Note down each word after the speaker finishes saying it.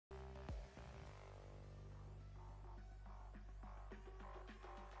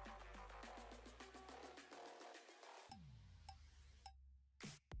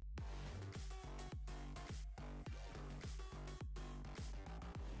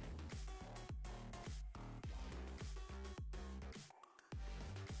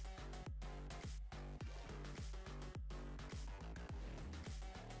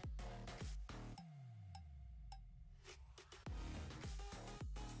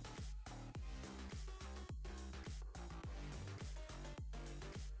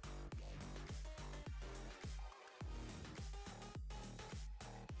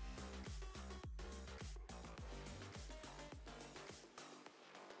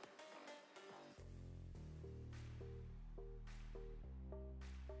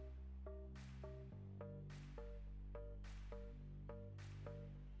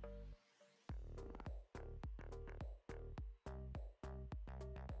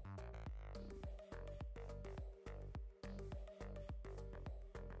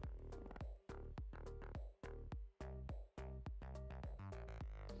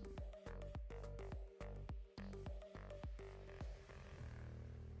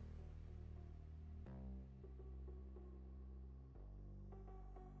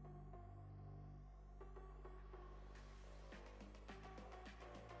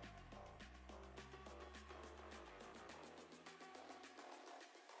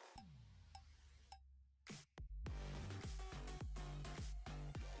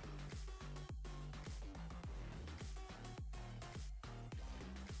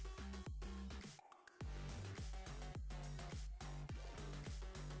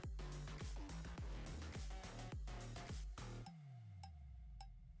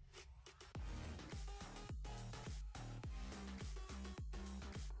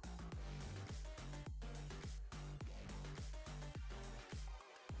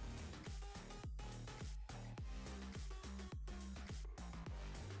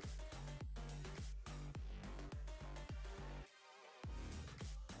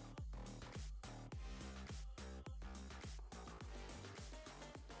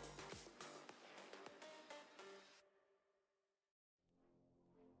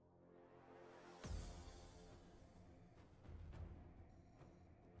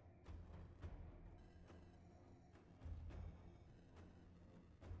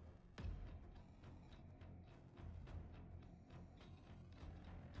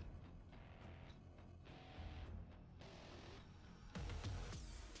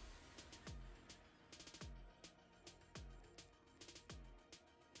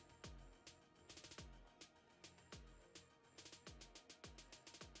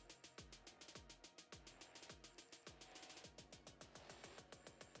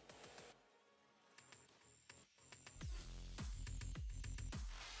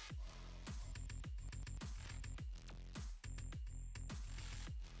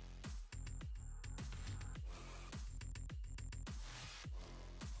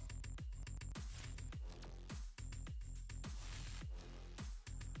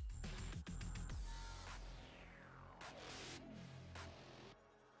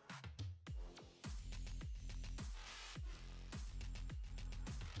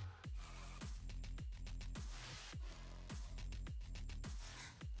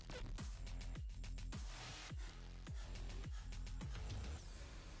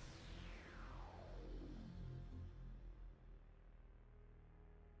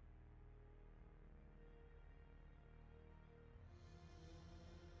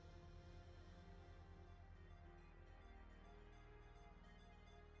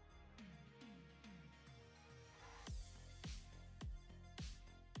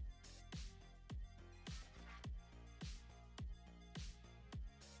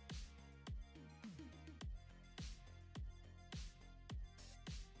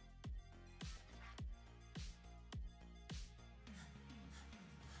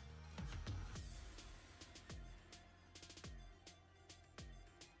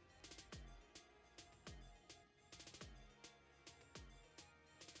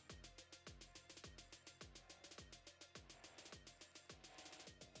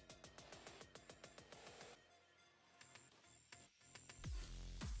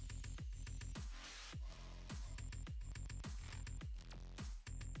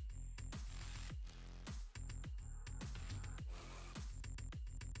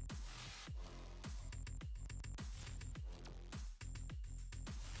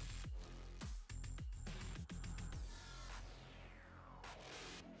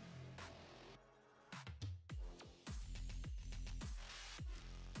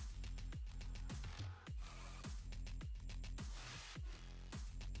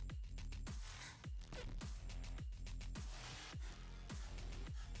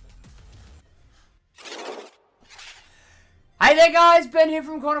Hey there guys, Ben here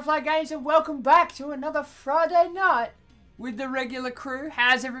from Cornerflag Games and welcome back to another Friday night with the regular crew.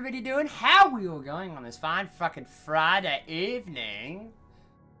 How's everybody doing? How are we all going on this fine fucking Friday evening?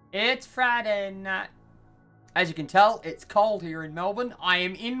 It's Friday night. As you can tell, it's cold here in Melbourne. I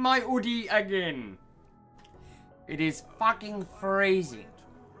am in my hoodie again. It is fucking freezing.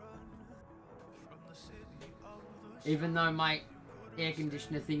 Even though my air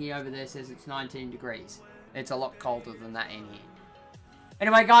conditioner thingy over there says it's 19 degrees. It's a lot colder than that in here.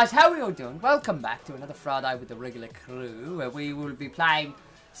 Anyway guys, how are we all doing? Welcome back to another Friday with the regular crew, where we will be playing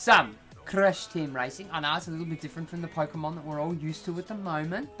some Crush Team Racing. I know it's a little bit different from the Pokemon that we're all used to at the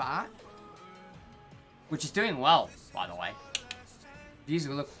moment, but... which is doing well, by the way.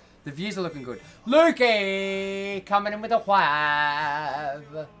 The views are looking good. Lukey! Coming in with a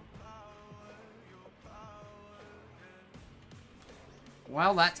whab.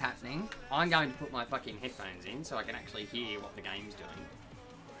 While that's happening, I'm going to put my fucking headphones in so I can actually hear what the game's doing.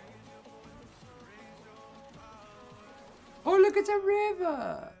 Oh, look, it's a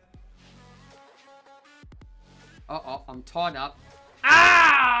river! Uh-oh, I'm tied up.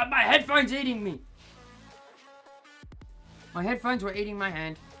 Ah! My headphone's eating me! My headphones were eating my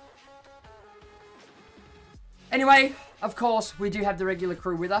hand. Anyway, of course, we do have the regular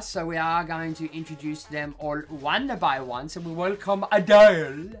crew with us, so we are going to introduce them all one by one. So we welcome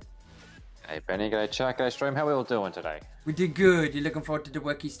Adele. Hey Benny, g'day Chuck, g'day Stream, how are we all doing today? We did good. You looking forward to the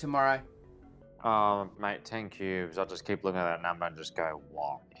workies tomorrow? Mate, 10 cubes. I'll just keep looking at that number and just go,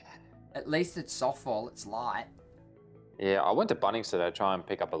 why? At least it's softball, it's light. Yeah, I went to Bunnings today to try and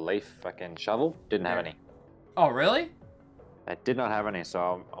pick up a leaf fucking shovel. Didn't have any. Oh, really? I did not have any,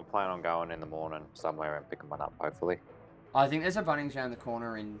 so I'm planning on going in the morning somewhere and picking one up, hopefully. I think there's a Bunnings around the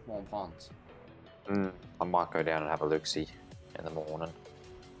corner in Warm Ponds. I might go down and have a look-see in the morning.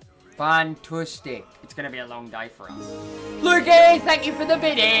 Fantastic. It's going to be a long day for us. Lukey, thank you for the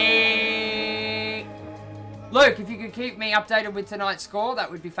bidding. Luke, if you could keep me updated with tonight's score,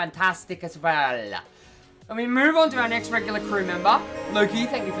 that would be fantastic as well. And we move on to our next regular crew member. Lukey,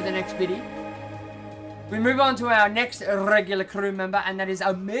 thank you for the next bidding. We move on to our next regular crew member, and that is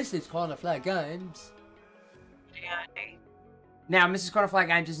Mrs. Cornerflag Games. Now, Mrs. Cornerflag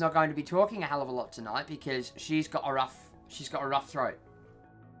Games is not going to be talking a hell of a lot tonight because she's got a rough throat.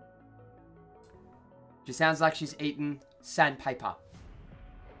 She sounds like she's eaten sandpaper.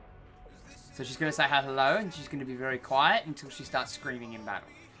 So she's going to say hello, and she's going to be very quiet until she starts screaming in battle.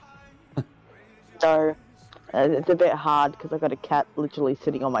 So, it's a bit hard because I've got a cat literally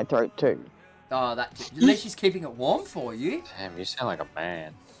sitting on my throat too. Oh, at least she's keeping it warm for you. Damn, you sound like a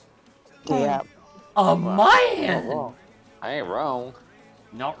man. Yeah. A man! Oh, I ain't wrong.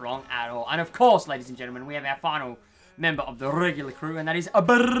 Not wrong at all. And of course, ladies and gentlemen, we have our final member of the regular crew, and that is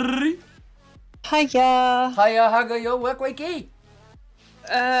Abri. Hiya. Hiya, how go your work weeky?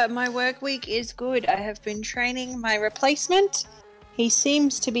 My work week is good. I have been training my replacement. He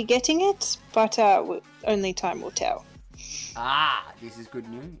seems to be getting it, but only time will tell. Ah, this is good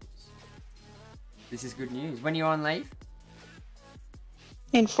news. This is good news. When are you on leave?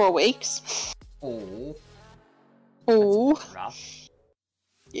 In 4 weeks. Oh. Oh. Rough.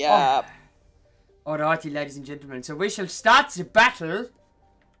 Yeah. Oh. Alrighty, ladies and gentlemen. So we shall start the battle.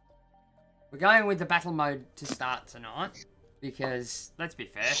 We're going with the battle mode to start tonight. Because, let's be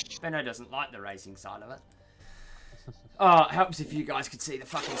fair, Benno doesn't like the racing side of it. Oh, it helps if you guys could see the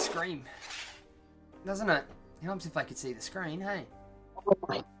fucking screen. Doesn't it? It helps if I could see the screen, hey? oh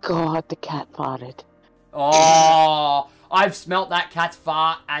my god, the cat farted. Oh, I've smelt that cat's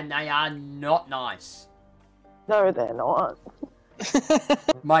fart and they are not nice. No, they're not.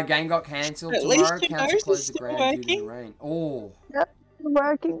 My game got cancelled. At Tomorrow least your council nose closed is the still ground due to the working. rain. Oh. Yeah, it's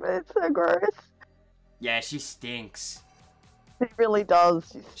working, but it's so gross. Yeah, she stinks. It really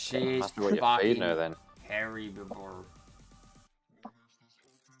does. She's Must be what you're feeding her fucking then. terrible.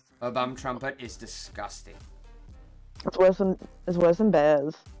 Her bum trumpet is disgusting. It's worse than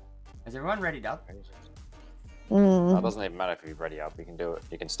bears. Is everyone ready up? No, it doesn't even matter if you're ready up, you can do it.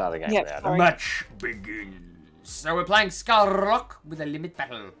 You can start the game Yep, without it. sorry. Match begins. So we're playing Skull Rock with a limit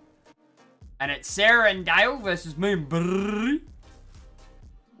battle. And it's Sarah and Dale versus me and Brrrr.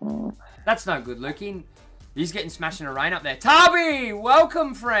 That's no good, Lukey. He's getting smashed in the rain up there. Tabi!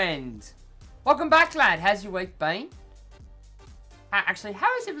 Welcome, friend! Welcome back, lad. How's your week been? Actually, how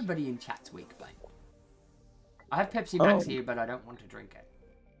has everybody in chat's week been? I have Pepsi Max here, but I don't want to drink it.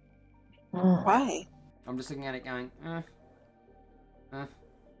 Why? I'm just looking at it going, I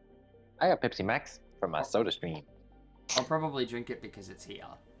got Pepsi Max from my soda stream. I'll probably drink it because it's here.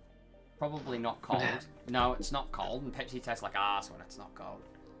 Probably not cold. No, it's not cold, and Pepsi tastes like ass when it's not cold.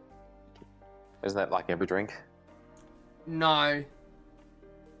 Isn't that like every drink? No.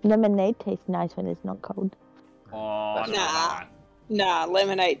 Lemonade tastes nice when it's not cold. Oh, That's Nah. Nah,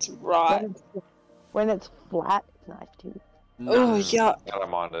 lemonade's right. When it's flat, it's nice too. No. Oh, yeah. I don't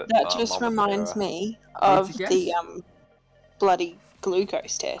mind it. That just reminds me What'd of you the guess? bloody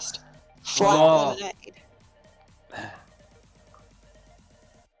glucose test. Flat Oh. lemonade.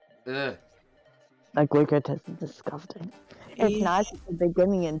 Ugh. That glucose test is disgusting. It's Yeah. nice at the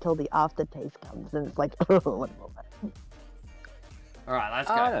beginning until the aftertaste comes, and it's like, oh, what about that? Alright, let's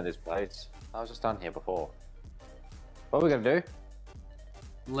Oh, I go. know this place. I was just done here before. What are we gonna do?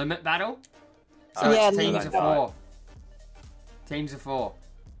 Limit battle? So Alright, Yeah, it's teams limit of battle. 4. Teams of 4.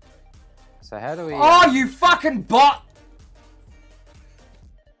 So how do we? Oh, you fucking bot!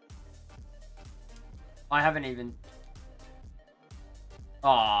 I haven't even...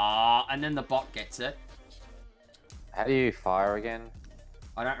 Aww, and then the bot gets it. How do you fire again?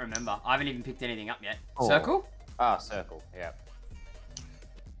 I don't remember. I haven't even picked anything up yet. Oh. Circle? Ah, circle. Yeah.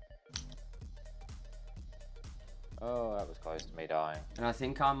 Oh, that was close to me dying. And I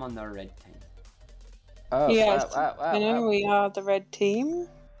think I'm on the red team. Oh, Yes, wow, I know wow. we are the red team.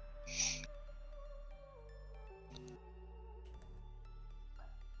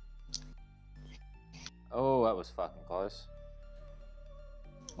 Oh, that was fucking close.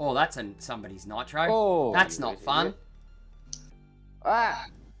 Oh, that's somebody's Nitro. Oh, That's you not idiot. fun. Ah!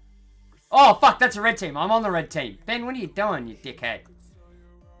 Oh, fuck, that's a red team. I'm on the red team. Ben, what are you doing, you dickhead?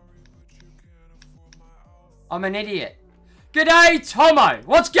 I'm an idiot. G'day, Tomo.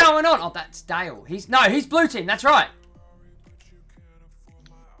 What's going on? Oh, that's Dale. He's blue team. That's right.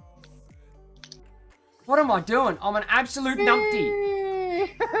 What am I doing? I'm an absolute numpty.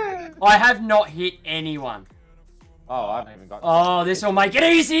 I have not hit anyone. Oh, I haven't even got. Oh, this will make it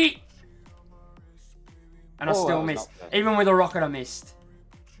easy. And I Oh, that still was missed. not fair. Even with a rocket, I missed.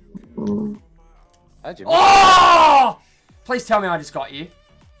 How'd you? Oh! Please tell me I just got you.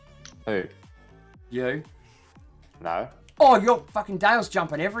 Who? You. No. Oh, your fucking Dale's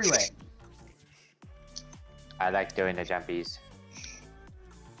jumping everywhere. I like doing the jumpies.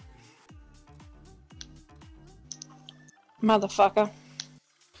 Motherfucker.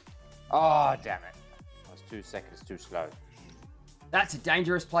 Oh, damn it. I was 2 seconds too slow. That's a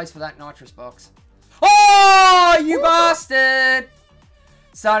dangerous place for that nitrous box. Oh, you bastard!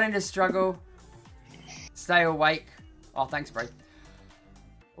 Starting to struggle. Stay awake. Oh, thanks, Bree.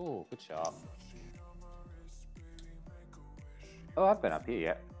 Oh, good shot. Oh, I've been up here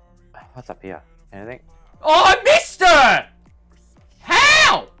yet. What's up here? Anything? Oh, I missed her!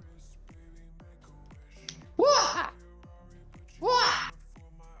 How?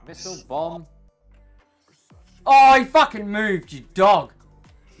 Missile bomb. Oh, he fucking moved, you dog.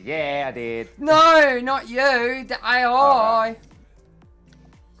 Yeah, I did. No, not you. The AI. Alright.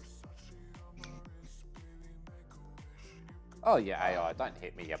 Oh, yeah, AI. Don't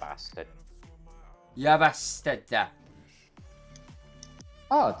hit me, you bastard. You bastard.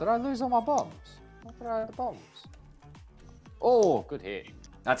 Oh, did I lose all my bombs? I thought I had the bombs. Oh, good hit.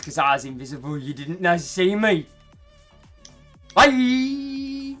 That's because I was invisible. You didn't know see me.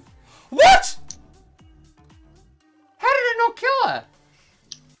 Bye. What? How did it not kill her?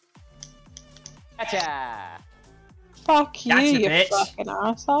 Gotcha! Fuck you, Gotcha, you bitch. fucking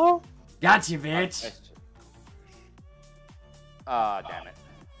asshole. Gotcha, bitch. Ah, damn it.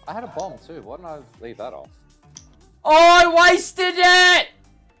 I had a bomb too. Why didn't I leave that off? Oh, I wasted it.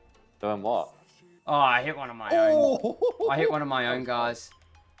 Doing what? Oh, I hit one of my own. I hit one of my own guys.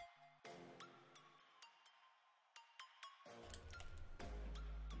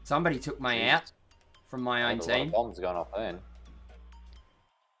 Somebody took me out from my own A lot of team. bombs going off then.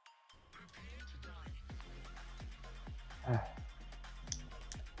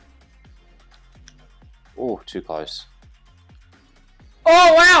 Oh, too close.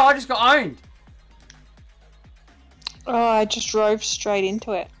 Oh, wow, I just got owned. Oh, I just drove straight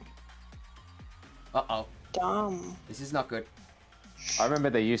into it. Uh-oh. Dumb. This is not good. I remember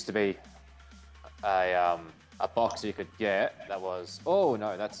there used to be a box you could get that was, oh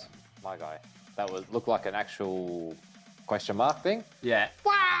no, that's my guy. That was looked like an actual question mark thing, Yeah.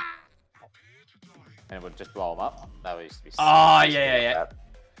 and it would just blow them up. That used to be. Oh, used to be yeah, like yeah. that.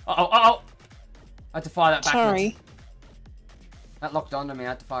 Uh-oh, uh-oh. I had to fire that backwards. Sorry. That locked onto me. I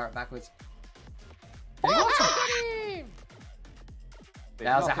had to fire it backwards. But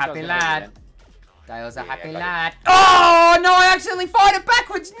That was not a happy because of lad. everything. That was a Yeah, happy got it. lad. Oh, no, I accidentally fired it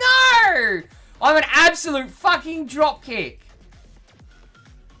backwards. No! I'm an absolute fucking dropkick.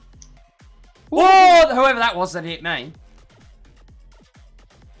 Whoa, whoever that was that hit me.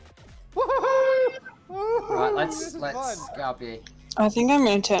 Right, let's go up here. I think I'm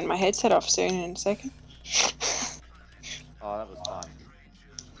going to turn my headset off soon in a second.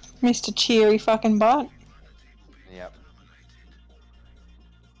 Mr. Cheery fucking butt. Yep.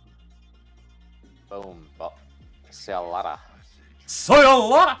 Boom. Bop. Salada.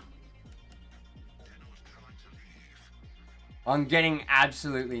 Sayonara! I'm getting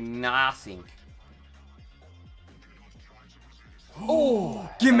absolutely nothing. Oh,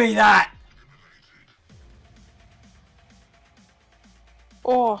 give me that!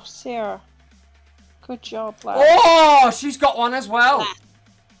 Oh, Sarah. Good job, lad. Oh, she's got one as well.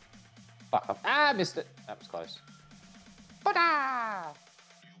 Fuck off. Ah, missed it. That was close. Ta-da!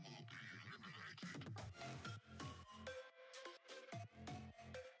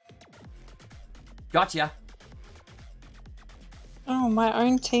 Gotcha. Oh, my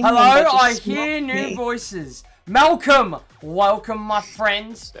own team. Hello, I hear new voices. Malcolm, welcome, my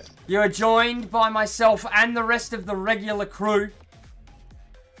friends. You are joined by myself and the rest of the regular crew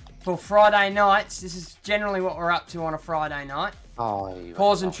for Friday nights. This is generally what we're up to on a Friday night. Oh,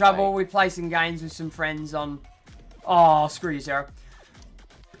 Pause and Trouble. We play some games with some friends on... Oh, screw you, Sarah.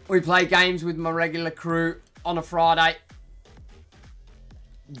 We play games with my regular crew on a Friday.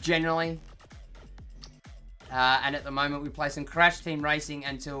 Generally. And at the moment, we play some Crash Team Racing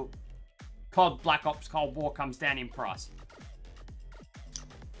until COD Black Ops Cold War comes down in price.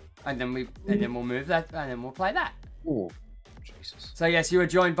 And then we'll move that, and then we'll play that. Ooh, Jesus. So yes, you are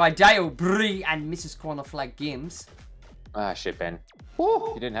joined by Dale, Bree, and Mrs. Cornerflag Gims. Ah, shit, Ben.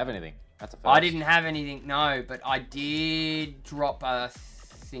 Ooh, you didn't have anything. That's a first. I didn't have anything, no, but I did drop a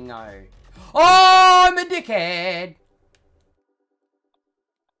thingo. Oh, I'm a dickhead!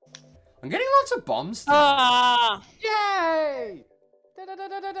 I'm getting lots of bombs today. Ah! Yay!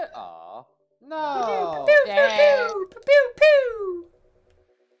 Da-da-da-da-da-da. Aw. No! Pew, pew, pew, pew, pew, pew.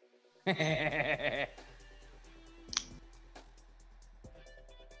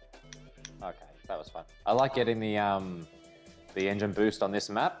 Okay, that was fun. I like getting the engine boost on this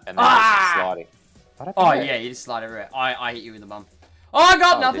map and then just sliding. Oh yeah, you just slide everywhere. I hit you with the bum. Oh, I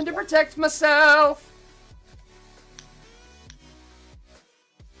got nothing to protect myself.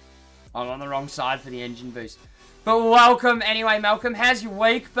 I'm on the wrong side for the engine boost. But welcome anyway, Malcolm. How's your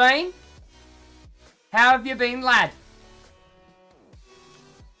week been? How have you been, lad?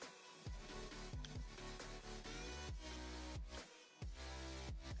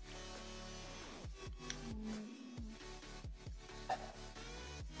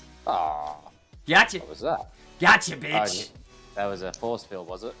 Aw. Gotcha. What was that? Gotcha, bitch. Oh, that was a force field,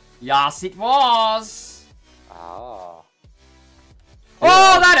 was it? Yes, it was. Ah.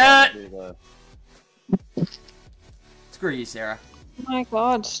 Oh, that hurt. Screw you, Sarah. Oh my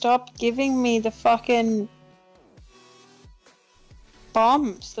god, stop giving me the fucking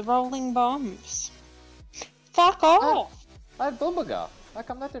bombs, the rolling bombs. Fuck off! I had Bumbaga. How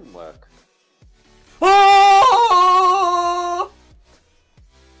come that didn't work? Oh!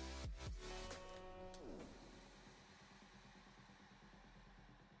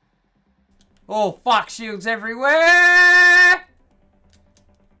 Oh, fuck, shields everywhere!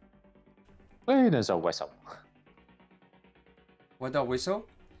 There's a whistle. What the whistle?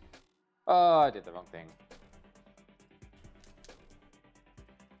 Oh, I did the wrong thing.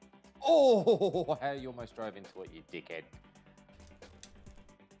 Oh, how you almost drove into it, you dickhead.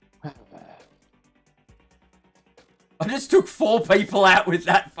 I just took 4 people out with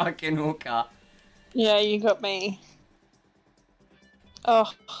that fucking hooker. Yeah, you got me.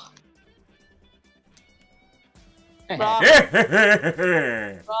 Oh.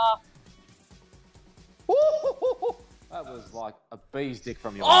 That was like a bee's dick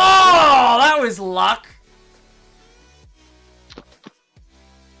from your Oh, that was luck.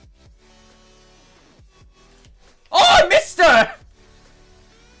 Oh, I missed her.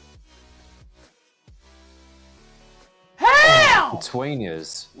 How? Between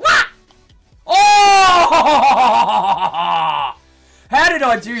yous. What? Oh! How did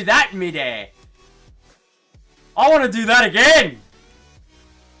I do that midair? I want to do that again.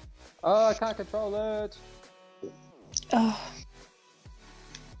 Oh, I can't control it. Oh.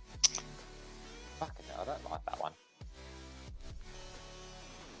 Fucking hell, I don't like that one.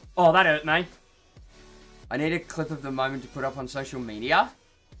 Oh, that hurt me. I need a clip of the moment to put up on social media.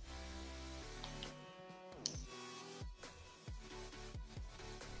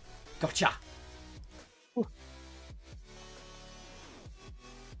 Gotcha. Ooh.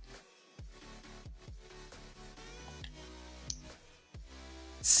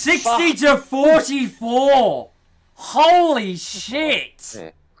 60 to 44. Holy shit.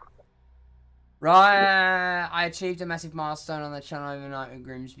 Yeah. Right, I achieved a massive milestone on the channel overnight with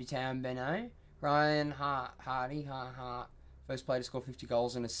Grimsby Town, Benno. Ryan Hardy, first player to score 50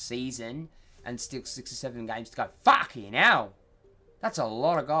 goals in a season and still 6 or 7 games to go. Fucking hell. That's a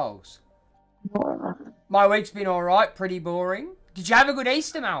lot of goals. My week's been alright, pretty boring. Did you have a good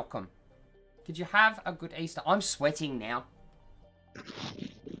Easter, Malcolm? Did you have a good Easter? I'm sweating now.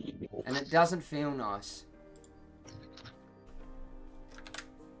 And it doesn't feel nice.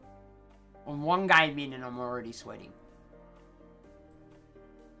 I'm one game in and I'm already sweating.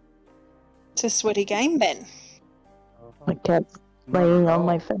 It's a sweaty game, Ben. My cat's laying on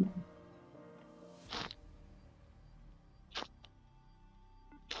my phone.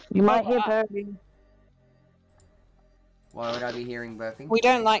 You might hear purring. Why would I be hearing burping? We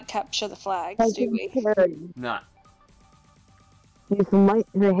don't like capture the flags, do we? No.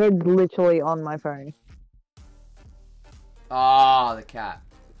 The head's literally on my phone. Ah, the cat.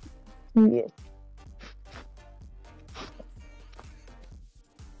 Yes.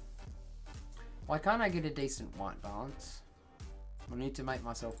 Why can't I get a decent white balance? I need to make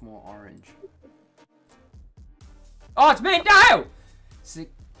myself more orange. Oh, it's me and Dale!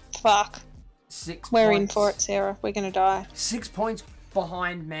 Fuck. 6 We're points. in for it, Sarah. We're gonna die. 6 points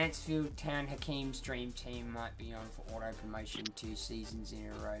behind Mansfield Town. Hakeem's dream team might be on for auto promotion 2 seasons in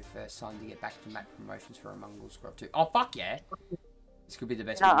a row. First time to get back to map promotions for a Mongol Scrub too. Oh, fuck yeah. This could be the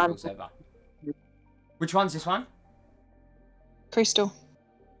best Mongols ever. Which one's this one? Crystal.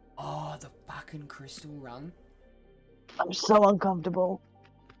 Oh, the fucking Crystal run. I'm so uncomfortable.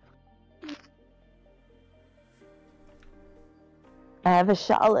 I have a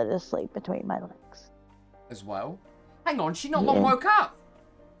Charlotte asleep between my legs. As well? Hang on, she not long woke up.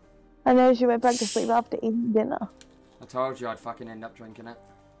 I know she went back to sleep after eating dinner. I told you I'd fucking end up drinking it.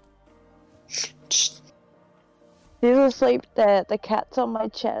 She's asleep there. The cat's on my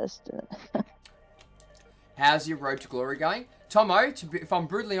chest. How's your road to glory going? Tomo, if I'm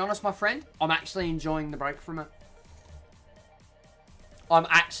brutally honest, my friend, I'm actually enjoying the break from it. I'm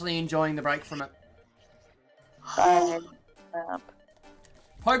actually enjoying the break from it.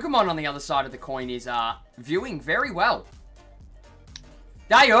 Pokemon on the other side of the coin is viewing very well.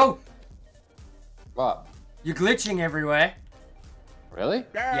 Dale! What? You're glitching everywhere. Really?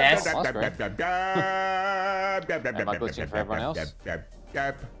 Yes. Am I glitching for everyone else?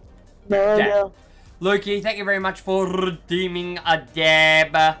 No. Lukey, thank you very much for redeeming a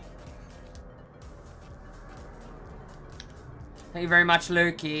dab. Thank you very much,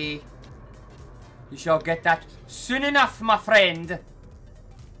 Lukey. You shall get that soon enough, my friend.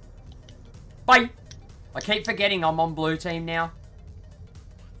 Bye. I keep forgetting I'm on blue team now.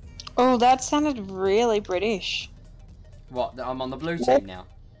 Oh, that sounded really British. What? That I'm on the blue team now?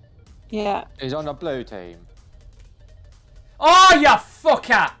 Yeah. He's on the blue team. Oh, you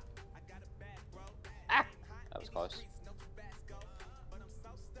fucker! That was close.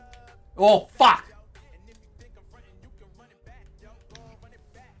 Oh, fuck!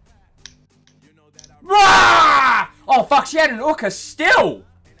 Rah! Oh, fuck, she had an Uka still!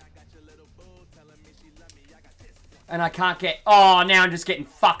 And I can't get... Oh, now I'm just getting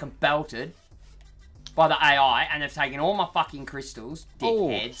fucking belted by the AI, and they've taken all my fucking crystals.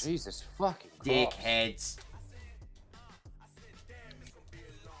 Dickheads. Oh, Jesus fucking Christ. Dickheads.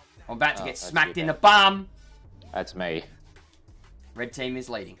 I'm about to get smacked in the bum. That's me. Red team is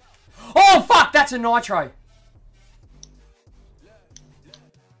leading. Oh, fuck! That's a Nitro.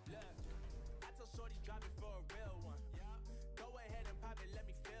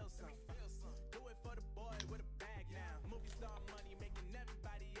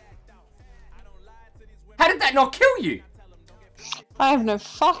 How did that not kill you? I have no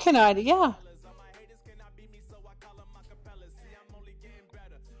fucking idea.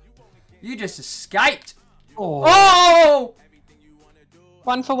 You just escaped. Oh!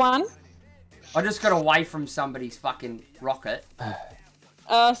 1 for 1. I just got away from somebody's fucking rocket.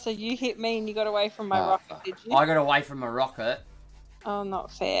 Oh, so you hit me and you got away from my rocket, did you? I got away from a rocket. Oh,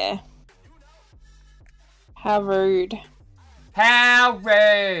 not fair. How rude. How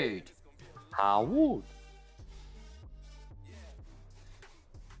rude. How would?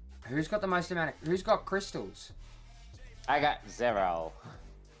 Who's got the most amount of... Who's got crystals? I got 0.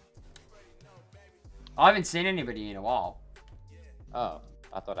 I haven't seen anybody in a while. Oh,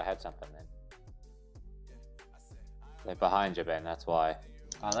 I thought I had something then. They're behind you, Ben, that's why.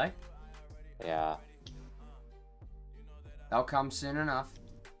 Are they? Yeah. They'll come soon enough.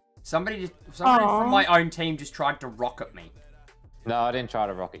 Somebody from my own team just tried to rocket me. No, I didn't try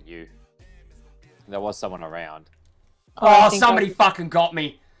to rocket you. There was someone around. Oh, somebody fucking got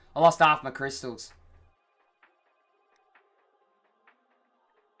me. I lost half my crystals.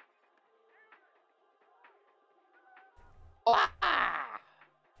 I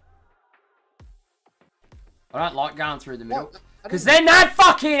don't like going through the middle. Because then that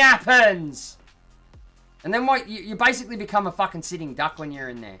fucking happens! And then what? You basically become a fucking sitting duck when you're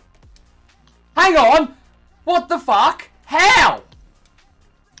in there. Hang on! What the fuck? How?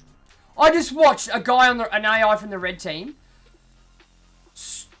 I just watched a guy on an AI from the red team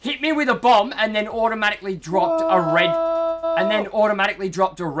hit me with a bomb and then automatically dropped a red... And then automatically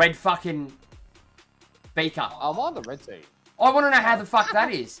dropped a red fucking beaker. I'm on the red team. I want to know how the fuck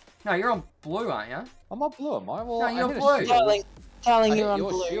that is. No, you're on blue, aren't you? I'm not blue, am I? Well, No, I you're hit a blue. shield. Darling, I you're hit on your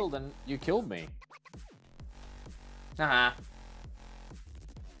blue. shield and you killed me. Nah.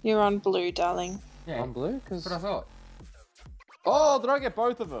 You're on blue, darling. Yeah, I'm blue? Because... that's what I thought. Oh, did I get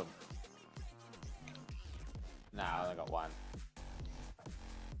both of them? Nah, I only got one.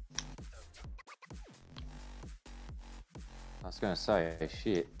 I was gonna say,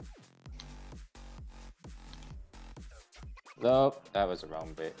 shit. Nope, that was the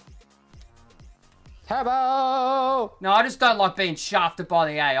wrong bit. Turbo! No, I just don't like being shafted by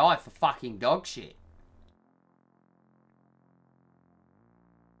the AI for fucking dog shit.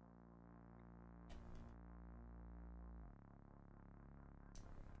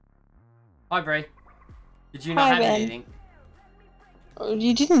 Hi, Bree. Did you not Hi, have Ben. anything? Oh,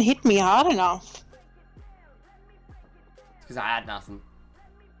 you didn't hit me hard enough. It's because I had nothing.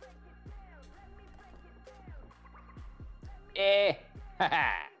 Eh.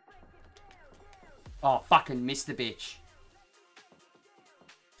 Oh, fucking missed the bitch.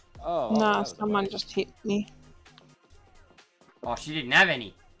 Oh, Nah, that was someone amazing. just hit me. Oh, she didn't have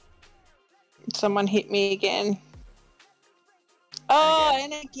any. Someone hit me again. Oh,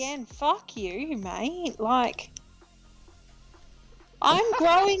 and again. Fuck you, mate. Like... I'm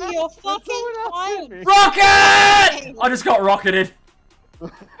growing your fucking child. Rocket! I just got rocketed.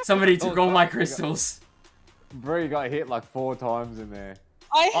 Somebody took all my fuck, crystals. Bro, you got hit like 4 times in there.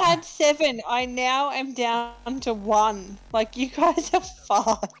 I had 7. I now am down to 1. Like, you guys are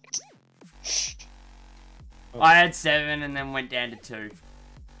fucked. I had 7 and then went down to 2.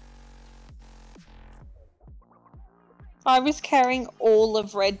 I was carrying all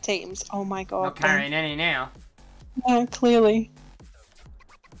of red teams. Oh my god. Not carrying any now. No, clearly.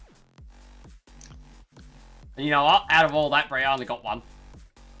 And you know what? Out of all that, Brie, I only got 1.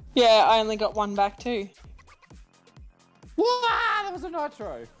 Yeah, I only got 1 back too. Wow, that was a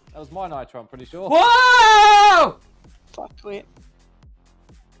nitro. That was my nitro, I'm pretty sure. Whoa! Fuck it.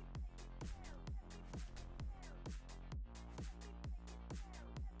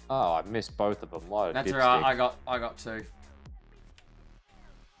 Oh, I missed both of them. What a That's dipstick. alright, I got 2.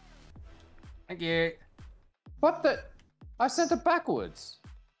 Thank you. What the? I sent it backwards.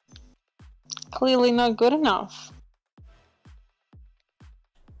 Clearly not good enough.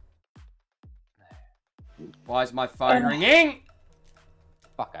 Why is my phone ringing?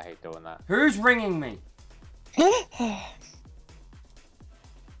 Fuck, I hate doing that. Who's ringing me?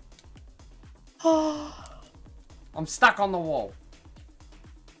 I'm stuck on the wall.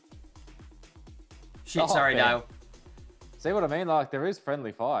 Shit, Oh, sorry, Ben. Dale. See what I mean? Like, there is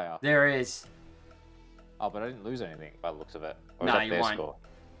friendly fire. There is. Oh, but I didn't lose anything by the looks of it. Or No, is that you their won't. score?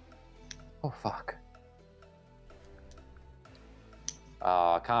 Oh, fuck.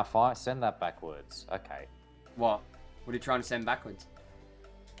 Oh, I can't find... Send that backwards. Okay. What? What are you trying to send backwards?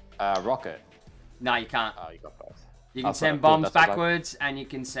 Rocket. No, you can't. Oh, you got both. You can Oh, send good, bombs that's what I- backwards, and you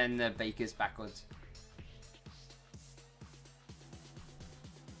can send the beakers backwards.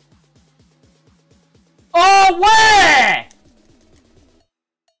 Oh, where?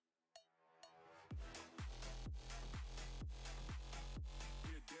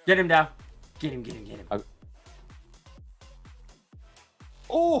 Get him down. Get him, get him, get him.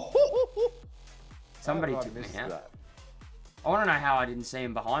 Oh! Somebody How did I took me miss out. that? I want to know how I didn't see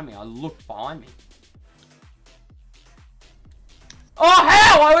him behind me. I looked behind me. Oh,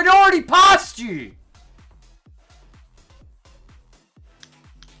 how? I had already passed you.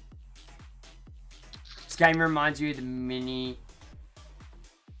 This game reminds you of the mini...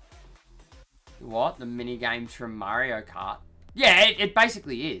 What? The mini games from Mario Kart? Yeah, it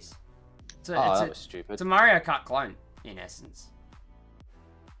basically is. It's a, Oh, it's that a, was stupid. it's a Mario Kart clone, in essence.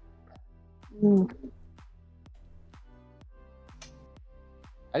 How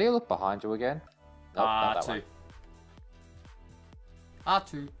do you look behind you again? Nope, not that one.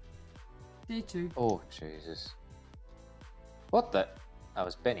 R2. D2. Oh, Jesus. What the? That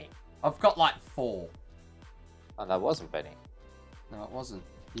was Benny. I've got like 4. Oh, that wasn't Benny. No, it wasn't.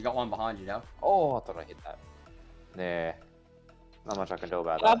 You got one behind you, though. Oh, I thought I hit that. Yeah. Not much I can do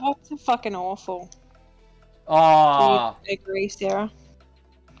about Our that. bots are fucking awful. Oh, Do you agree, Sarah?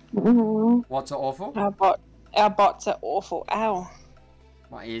 what's awful? Our bots are awful. Ow.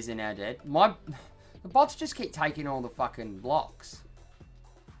 My ears are now dead. The bots just keep taking all the fucking blocks.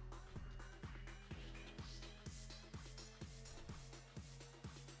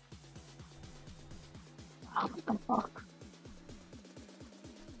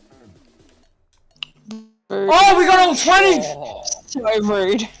 Rude. Oh, we got all 20! So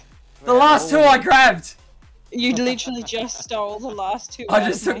rude. The last two I grabbed! You literally just stole the last two. I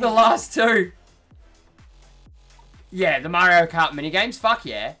just took the last two. Yeah, the Mario Kart minigames? Fuck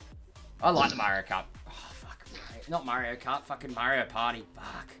yeah. I like the Mario Kart. Oh, fuck. Not Mario Kart, fucking Mario Party.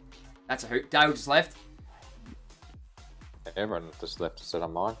 Fuck. That's a hoot. Dale just left. Everyone just left to sit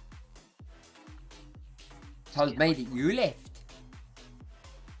on mine. Told me that you left.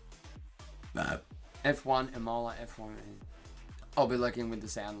 F1, Emola, F1. I'll be looking with the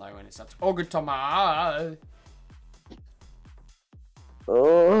sound low when it starts. Oh, good tomato.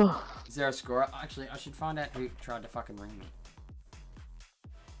 Oh. Is there a score? Actually, I should find out who tried to fucking ring me.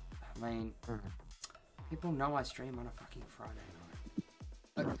 I mean, people know I stream on a fucking Friday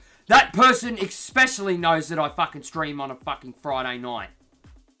night. Like, that person especially knows that I fucking stream on a fucking Friday night.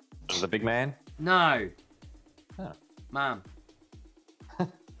 The big man? No. Oh. Mum.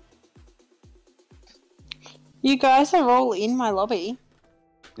 You guys are all in my lobby.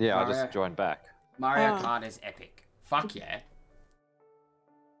 Yeah, I Mario. just joined back. Mario Oh. Kart is epic. Fuck yeah.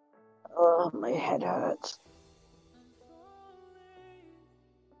 Oh, my head hurts.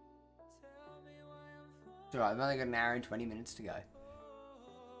 It's alright, I've only got an hour and 20 minutes to go.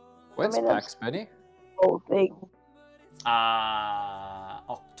 When's I mean, PAX, Benny? Whole thing.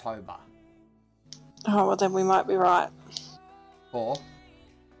 October. Oh, well then we might be right. Or?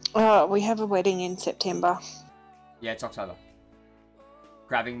 We have a wedding in September. Yeah, it's October.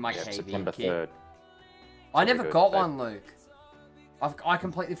 Grabbing my Yeah, KB September kit. 3rd. I never good, got babe. one, Luke. I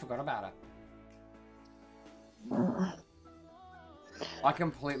completely forgot about it. I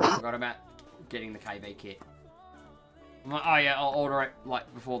completely forgot about getting the KB kit. I'm like, oh yeah, I'll order it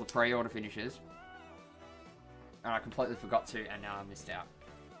like before the pre-order finishes. And I completely forgot to, and now I missed out.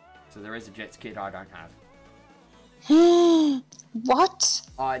 So there is a Jets kit I don't have. What?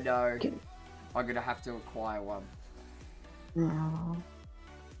 I know. I'm gonna have to acquire one. No.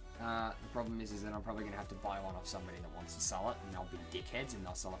 The problem is that I'm probably gonna have to buy one off somebody that wants to sell it, and they'll be dickheads, and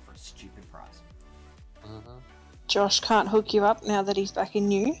they'll sell it for a stupid price. Josh can't hook you up now that he's back in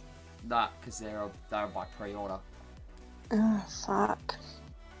new? Nah, because they're by pre-order, Oh, fuck.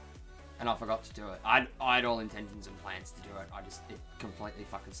 and I forgot to do it. I had all intentions and plans to do it. It completely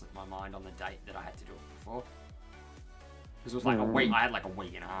fucking slipped my mind on the date that I had to do it before. Because it was like a week. I had like a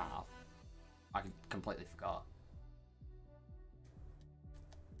week and a half. I completely forgot.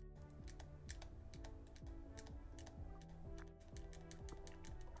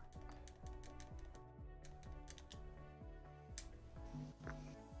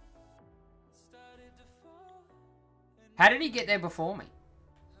 How did he get there before me?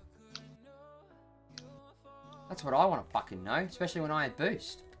 That's what I want to fucking know, especially when I had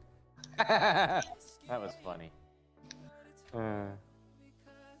boost. That was funny.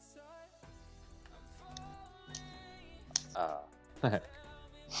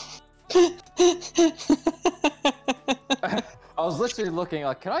 I was literally looking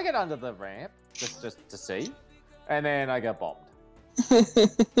like, can I get under the ramp just to see? And then I got bombed.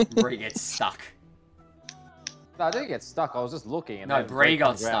 Bree gets stuck. No, I didn't get stuck. I was just looking. And No, then Bree got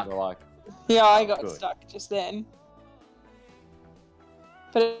comes around, stuck. they're like, Yeah, I got Good. stuck just then.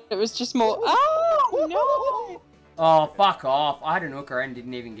 But it was just more. Oh, no! Oh, fuck off. I had an hooker and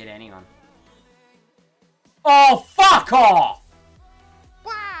didn't even get anyone. Oh, fuck off!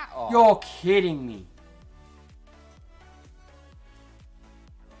 oh. You're kidding me.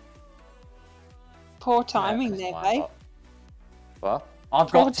 Poor timing Yeah, there, that's babe. fine. What? I've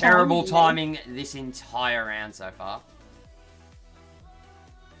Poor got terrible timing, timing this entire round so far.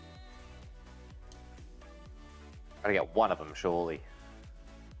 Gotta get one of them, surely.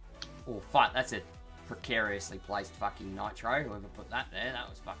 Oh, fuck, that's a precariously placed fucking Nitro. Whoever put that there, that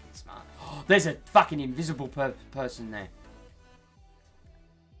was fucking smart. There's a fucking invisible person there.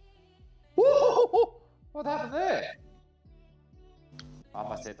 Woo! What happened there? I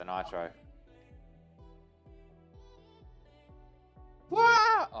must hit the Nitro.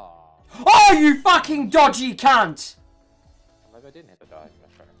 Wow! Oh, Oh, you fucking dodgy cunt! maybe I didn't hit the Nitro.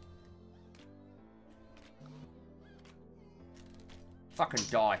 Fucking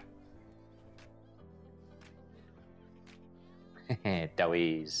die.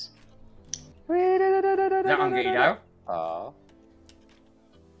 Doughies. Did that one get you, Dale? Oh.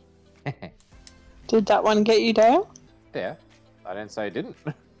 Did that one get you, Dale? Yeah. I didn't say it didn't.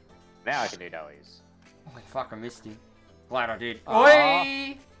 Now I can do doughies. Oh, fuck, I missed him. Glad I did. Aw.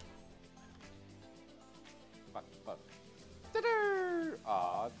 Oi! Fuck. Ta-da!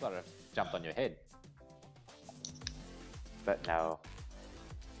 Oh, I thought I jumped on your head. But no.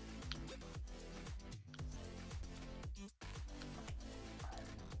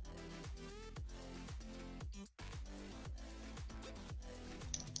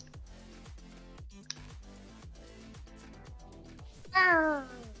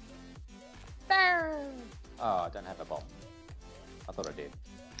 don't have a bomb. I thought I did.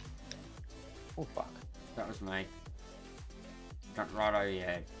 Oh, fuck. That was me. Got right over your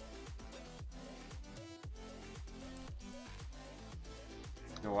head.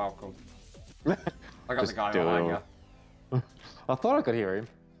 You're welcome. I got Just the guy do it behind all. you. I thought I could hear him.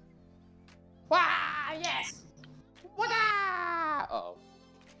 Wah! Yes! Wada! Uh-oh.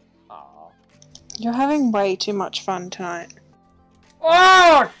 Aw. You're having way too much fun tonight.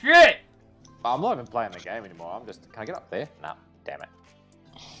 Oh, shit! I'm not even playing the game anymore. I'm just... Can I get up there? No. Damn it.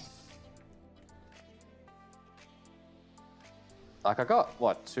 Like, I got,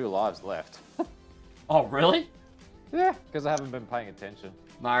 what, 2 lives left. Oh, really? Yeah, because I haven't been paying attention.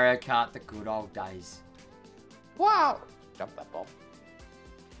 Mario Kart, the good old days. Wow! Jump that bomb.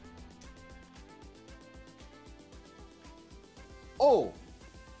 Oh!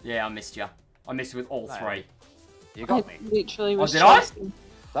 Yeah, I missed you. I missed with all No. 3. You got me. Literally was did I? chasing.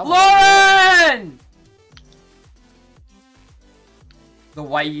 That was- Lauren! The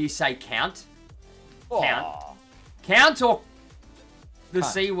way you say count. Count. Aw. Count or the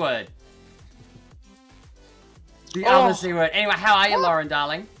Cunt. C word? The Oh. other C word. Anyway, how are you, Lauren,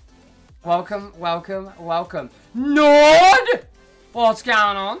 darling? Welcome, welcome, welcome. Nord! What's going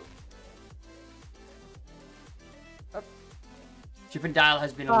on? Chip and Dale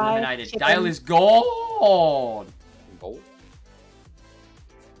has been Hi, eliminated. Chip Dale and- is gone. Oh.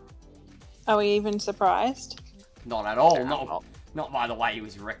 Are we even surprised? Not at all. Yeah, I'm Not by the way he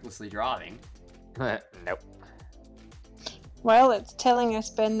was recklessly driving. Nope. Well, it's telling us,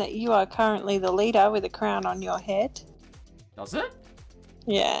 Ben, that you are currently the leader with a crown on your head. Does it?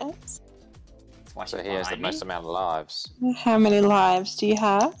 Yes. That's why So she's he has the behind me. most amount of lives. How many lives do you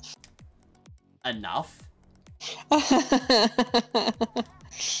have? Enough. A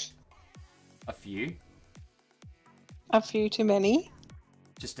few. A few too many.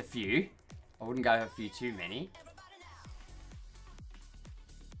 Just a few. I wouldn't go a few too many.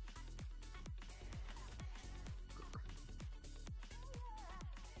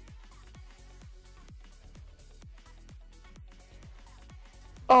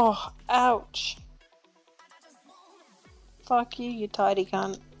 Oh, ouch. Fuck you, you tidy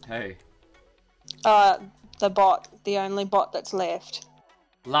cunt. Who? The bot. The only bot that's left.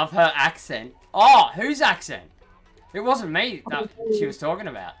 Love her accent. Oh, whose accent? It wasn't me that she was talking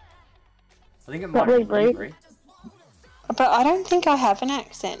about. I think it might be Probably you, Bree. Bree. But I don't think I have an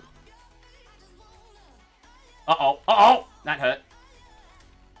accent. Uh-oh. Uh-oh! That hurt.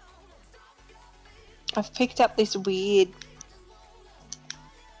 I've picked up this weird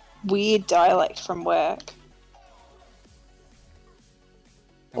dialect from work.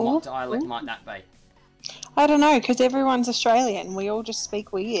 And what Ooh. dialect might that be? I don't know, because everyone's Australian. We all just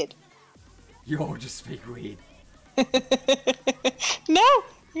speak weird. You all just speak weird. No!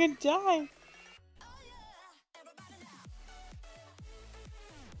 You're gonna die.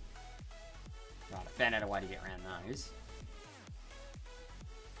 Right, I found out a way to get around those.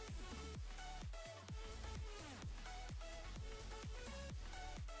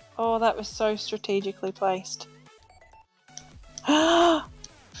 Oh, that was so strategically placed.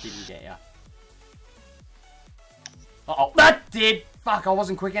 Didn't get ya. Uh-oh. That did! Fuck, I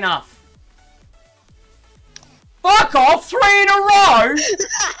wasn't quick enough. Fuck off! 3 in a row!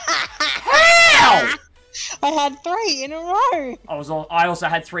 How? I had 3 in a row. I also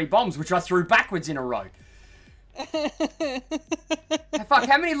had 3 bombs, which I threw backwards in a row. Hey, fuck,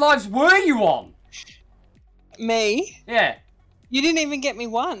 how many lives were you on? Me? Yeah. You didn't even get me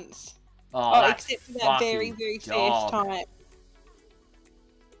once. Oh, Oh, that's except for that very, fucking very dog. first time.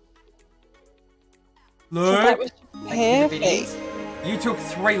 So Look. that was Thank you for the perfect. biddies. You took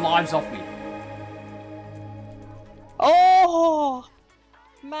 3 lives off me. Oh,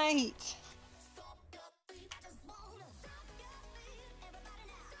 mate.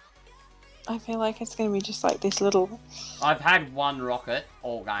 I feel like it's going to be just like this little... I've had 1 rocket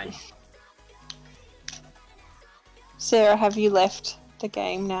all game. Sarah, have you left the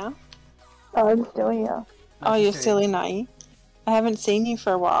game now? Oh, I'm still here. Oh, you're still in, are you? I haven't seen you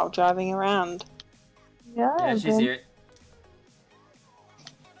for a while driving around. Yeah, Yeah, I've she's been- here.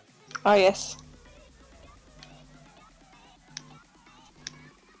 Oh, yes.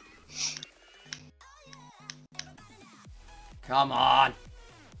 Come on.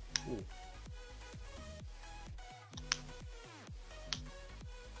 Ooh.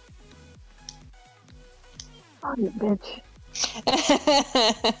 Oh, you bitch.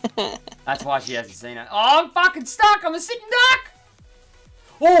 That's why she hasn't seen it. Oh, I'm fucking stuck. I'm a sitting duck.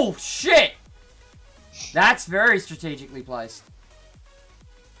 Oh, shit. That's very strategically placed.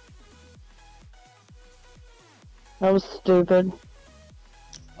 That was stupid.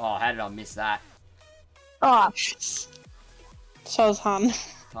 Oh, how did I miss that? Oh, Soz hun.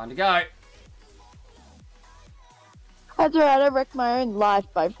 Time to go. that's alright, I wrecked my own life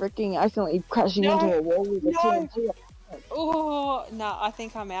by freaking accidentally crashing No, into a wall with a no. TNT. Oh, no, I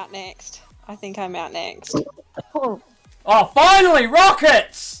think I'm out next. Oh, Oh, finally,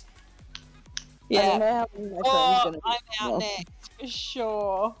 rockets! I don't Yeah. know how many my friends Oh, gonna be. I'm out next, for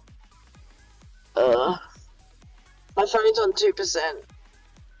sure. My phone's on 2%.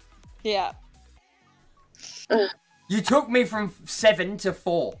 Yeah. You took me from 7 to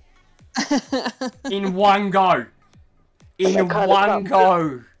 4 in one go. In That kinda one sucks.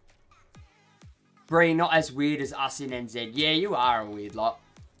 go. Bree, not as weird as us in NZ. Yeah, you are a weird lot.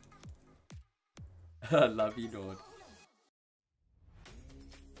 I love you, Nord.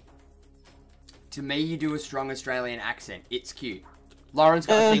 To me, you do a strong Australian accent. It's cute. Lauren's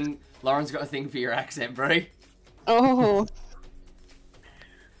got a thing. Lauren's got a thing for your accent, Bree. Oh.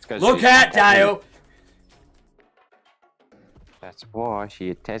 It's 'cause Look she's out, from Tassie. Dale. That's why she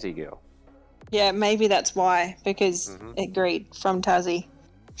a Tassie girl. Yeah, maybe that's why, because Mhm. agreed from Tassie.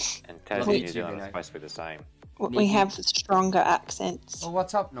 And Love Tassie and you New too, Zealand are Vinay. supposed to be the same. We Nikki. have stronger accents. Well,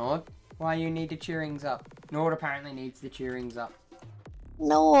 what's up, Nord? Why you need the cheerings up? Nord apparently needs the cheerings up.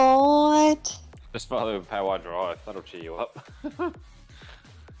 Lord. Just follow Power Drive. That'll cheer you up.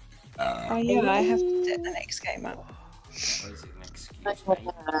 Oh yeah, I have to set the next game up. What is it? Excuse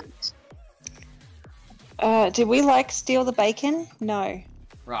me. Did we like steal the bacon? No.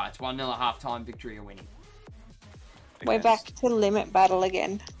 Right, it's 1-0 at half-time, victory or winning. We're back to limit battle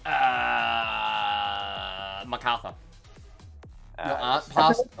again. MacArthur. Your aunt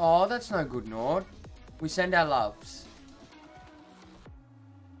passed. Oh, that's no good, Nord. We send our loves.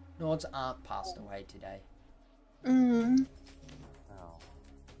 Nord's aunt passed away today. Mm. Oh.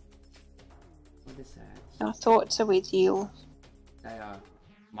 What is that? Our thoughts are with you. They are.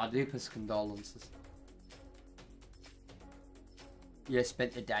 My deepest condolences. Yeah,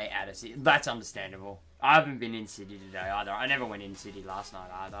 spent the day out of city. That's understandable. I haven't been in city today either. I never went in city last night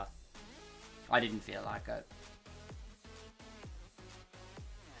either. I didn't feel like it.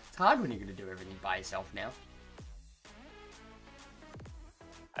 It's hard when you're going to do everything by yourself now.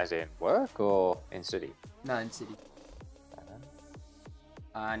 As in work or in city? No, in city.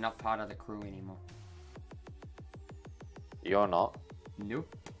 Not part of the crew anymore. You're not.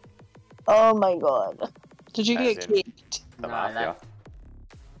 Nope. Oh my god. Did you As get in- kicked? The No, I mafia. left.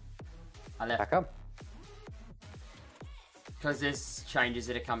 I left. How come? Because there's changes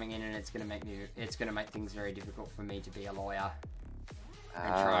that are coming in, and it's gonna make things very difficult for me to be a lawyer and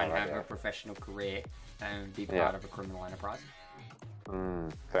try and right, have yeah. a professional career and be Yeah. part of a criminal enterprise.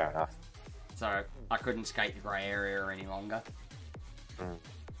 Fair enough. So I couldn't skate the grey area any longer. Mm.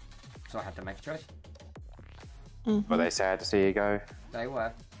 So I had to make a choice. Were they sad to see you go? They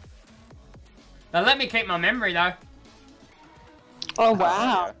were. They let me keep my memory though. Oh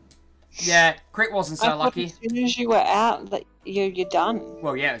wow! Yeah, Crit wasn't I so thought lucky. as soon as you were out, that you're done.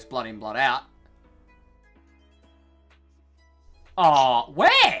 Well, yeah, it was blood in, blood out. Oh,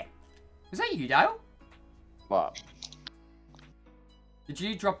 where? Was that you, Dale? What? Did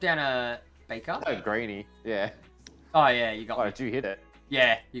you drop down a baker? Oh, greenie. Yeah. Oh, yeah, you got Oh, me. did you hit it?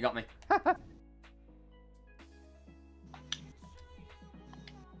 Yeah, you got me.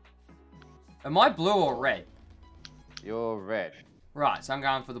 Am I blue or red? You're red. Right, so I'm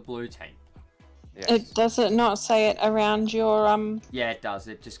going for the blue team. Yes. It does it not say it around your Yeah, it does.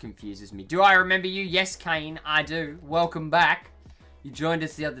 It just confuses me. Do I remember you? Yes, Kane, I do. Welcome back. You joined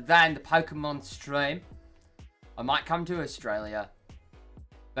us the other day in the Pokemon stream. I might come to Australia.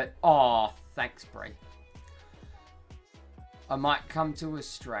 But, oh, thanks, Brie. I might come to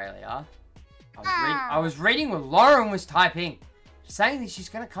Australia. I was reading what Lauren was typing. Saying that she's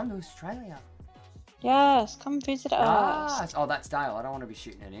going to come to Australia. Yes, come visit us. Ah, oh, that's Dale. I don't want to be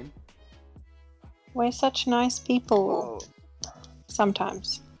shooting at him. We're such nice people.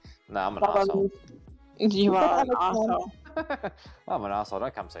 Sometimes. No, I'm an asshole. You are an asshole. I'm an asshole.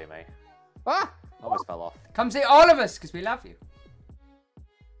 Don't come see me. Ah! Almost fell off. Come see all of us, because we love you.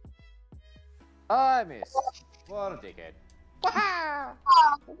 I missed. What a dickhead.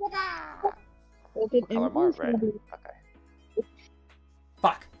 What colour am I? Red. Okay.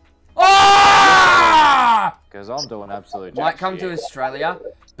 Fuck. Oh! Because I'm doing absolute Might jack come to shit. Australia,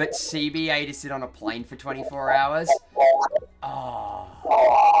 but CBA to sit on a plane for 24 hours. Oh.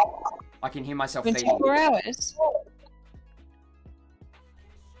 I can hear myself feeding. 24 hours?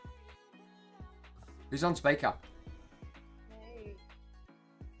 Who's on speaker?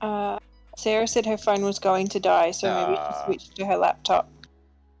 Sarah said her phone was going to die, so maybe she switched to her laptop.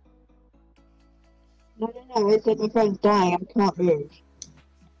 No, I said my phone's dying, I can't move.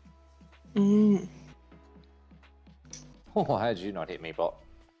 Mm. Oh, how'd you not hit me, bot?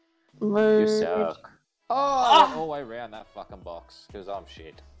 You Rude. suck. Oh, I went all the way around that fucking box because I'm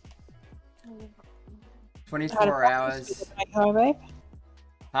shit. 24 hours. Hi, babe.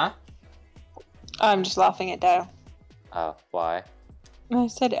 Huh? I'm just laughing at Dale. Oh, why? I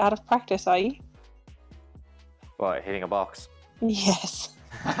said out of practice, are you? What, hitting a box? Yes.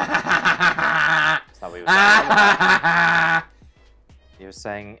 That's not what you were saying. You were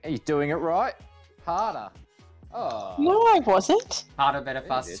saying, are you doing it right? Harder. Oh. No, I wasn't. Harder, better, Yeah,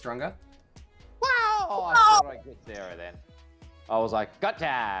 faster, you did. stronger. Wow! Oh, I thought I'd get there then. I was like,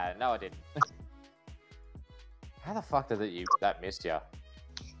 gotcha! No, I didn't. How the fuck did that missed you?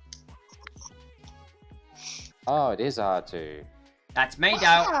 Oh, it is R2. That's me,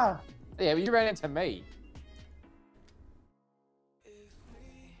 Dale. Yeah, but you ran into me.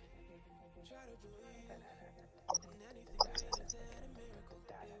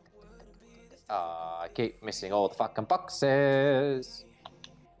 I keep missing all the fucking boxes.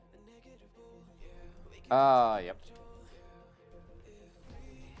 Yep.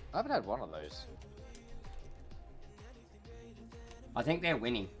 I haven't had one of those. I think they're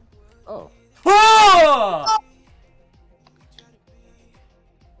winning. Oh. Oh!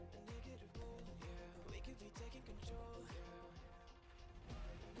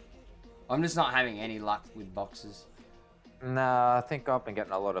 I'm just not having any luck with boxes. Nah, I think I've been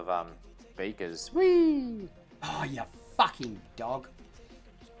getting a lot of beakers. Whee! Oh, you fucking dog.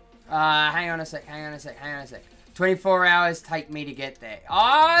 Hang on a sec. 24 hours take me to get there.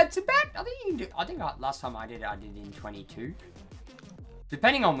 It's about, I think you can do, last time I did it in 22.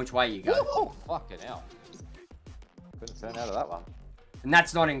 Depending on which way you go. Oh, fucking hell. Couldn't turn out of that one. And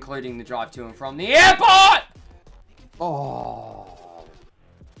that's not including the drive to and from the airport! Oh.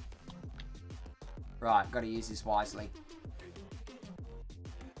 Right, gotta use this wisely.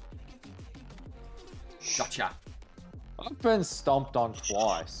 Gotcha. I've been stomped on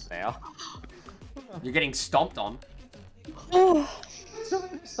twice now. You're getting stomped on.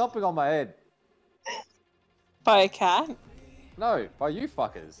 Stomping on my head. By a cat? No, by you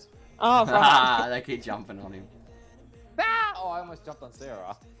fuckers. Oh, right. They keep jumping on him. Ah! Oh, I almost jumped on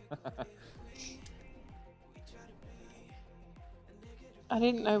Sarah. I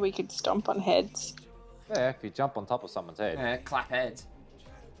didn't know we could stomp on heads. Yeah, if you jump on top of someone's head. Yeah, clap heads.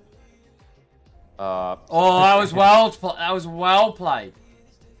 Oh, that was well played.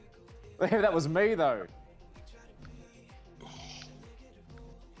 that was me though.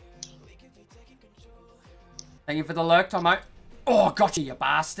 Thank you for the lurk, Tomo. Oh, gotcha, you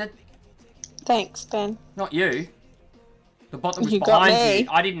bastard. Thanks, Ben. Not you. The bot that was You got behind me. you.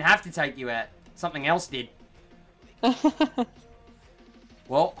 I didn't have to take you out. Something else did.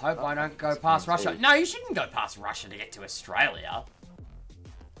 Well, hope I don't go past Russia. No, you shouldn't go past Russia to get to Australia.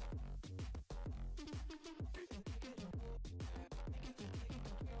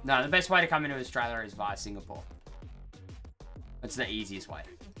 No, the best way to come into Australia is via Singapore. It's the easiest way.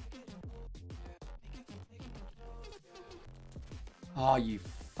 Oh, you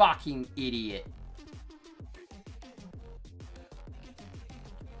fucking idiot.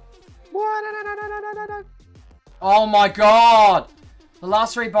 Oh my god! The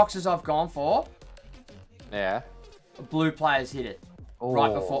last 3 boxes I've gone for, Yeah. blue players hit it. Oh.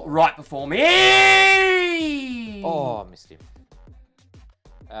 Right before me! Oh, I missed him.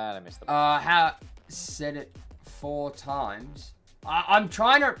 And I missed the Said it 4 times. I'm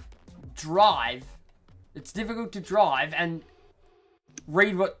trying to drive. It's difficult to drive and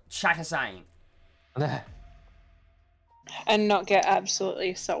read what chat is saying. And not get absolutely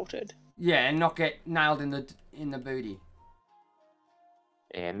assaulted. Yeah, and not get nailed in the booty.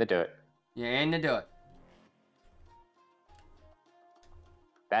 And they do it. Yeah, and to do it.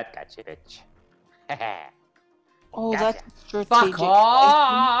 That got you, bitch. Oh, Gotcha. that's strategic. Fuck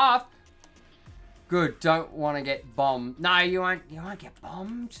off! Good, don't want to get bombed. No, you won't get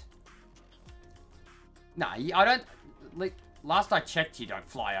bombed. No, I don't... Like, last I checked, you don't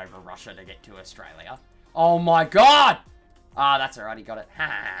fly over Russia to get to Australia. Oh my god! Ah, that's alright, he got it.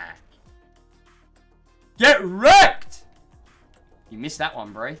 Ha! Get wrecked! You missed that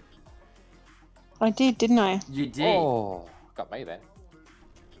one, Bree. I did, didn't I? You did. Oh, got me then.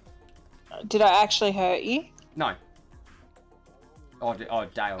 Did I actually hurt you? No. Oh,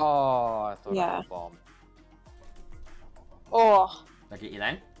 Dale. Oh, I thought I Yeah. had a bomb. Oh, Did I get you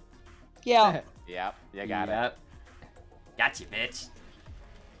then? yeah. Yep, you got it. Yep. Gotcha, bitch.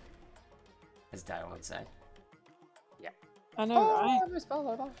 As Dale would say. I know, Oh, right? I almost fell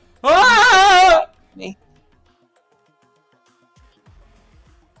over. Ah! Me.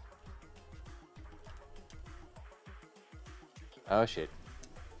 Oh, shit.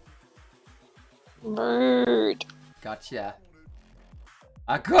 Rude. Gotcha.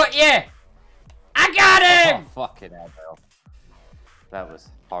 I got you! I got him! Oh, fucking hell, Bill. That was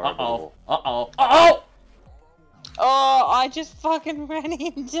horrible. Uh-oh. Uh-oh! Oh, I just fucking ran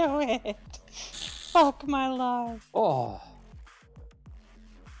into it. Fuck my life. Oh.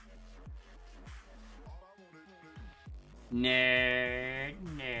 No.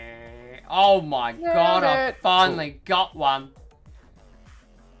 Oh my god, I finally got one.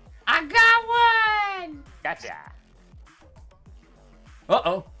 I got one! Gotcha.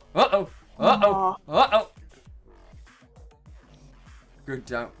 Uh-oh. Uh-oh. Uh-oh. Uh-oh. Good,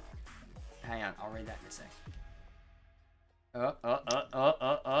 don't. Hang on, I'll read that in a sec. Oh,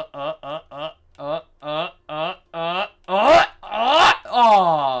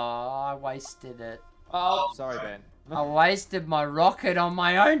 I wasted it. Oh, sorry, Ben. I wasted my rocket on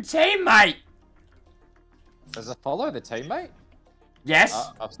my own teammate. Does it follow the teammate?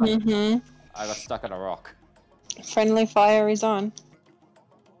 Yes. I got stuck on a rock. Friendly fire is on.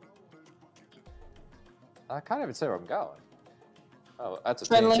 I can't even see where I'm going. Oh, that's a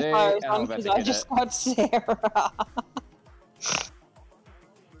Friendly TNT, fire is and I'm on about because to I get just it. got Sarah.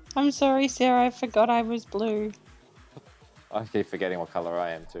 I'm sorry, Sarah. I forgot I was blue. I keep forgetting what color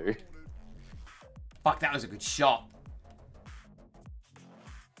I am too. Fuck, that was a good shot.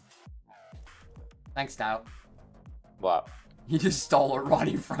 Thanks, Dale. What? You just stole it right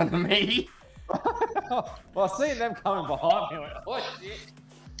in front of me. Well, seeing them coming behind me, I went, oh shit.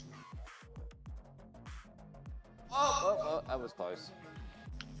 Oh, that was close.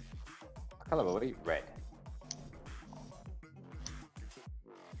 What color were we? Red.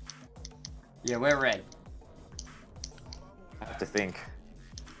 Yeah, we're red. I have to think.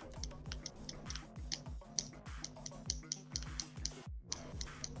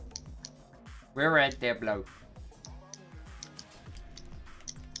 We're red, they're blue.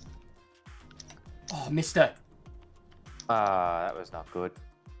 Oh, mister. Ah, that was not good.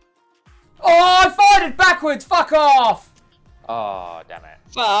 Oh, I fired it backwards! Fuck off! Oh, damn it.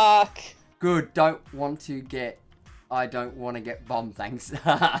 Fuck. Good, don't want to get... I don't want to get bombed, thanks.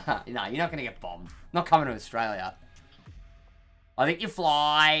 No, you're not going to get bombed. Not coming to Australia. I think you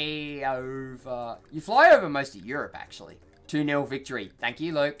fly over... You fly over most of Europe, actually. 2-0 victory. Thank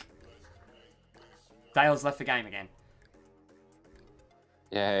you, Luke. Dale's left the game again.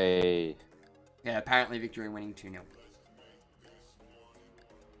 Yay. Yeah, apparently victory winning 2-0.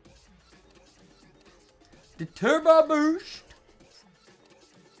 The turbo boost.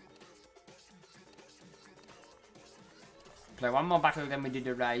 Play one more battle, then we do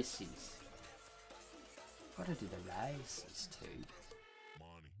the races. Gotta do the races too.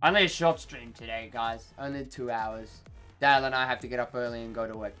 Only a short stream today, guys. Only 2 hours. Dale and I have to get up early and go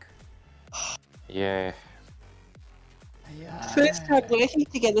to work. Yeah. Yeah. First time working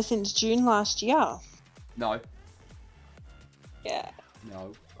together since June last year. No. Yeah.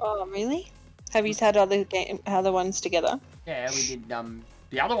 No. Oh, really? Have you had other ones together? Yeah, we did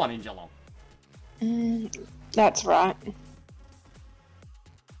the other one in Geelong. That's right.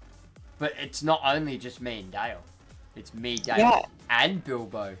 But it's not only just me and Dale. It's me, Dale, Yeah. and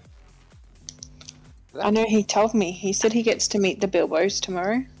Bilbo. I know he told me. He said he gets to meet the Bilbos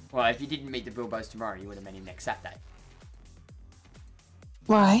tomorrow. Well, if you didn't meet the Bilbos tomorrow, you would have met him next Saturday.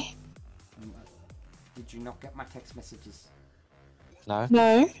 Why? Did you not get my text messages? No.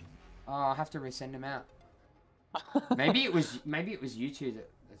 No. Oh, I'll have to resend them out. Maybe it was you two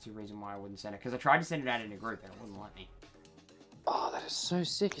that's the reason why I wouldn't send it. Because I tried to send it out in a group and it wouldn't let me. Oh, that is so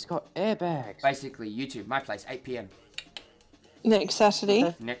sick. He's got airbags. Basically, YouTube, my place, 8 PM. Next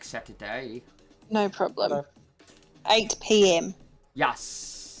Saturday. Next Saturday. No problem. 8 PM.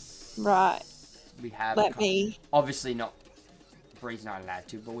 Yes. Right. We have. Let me. Obviously not. Bree's not allowed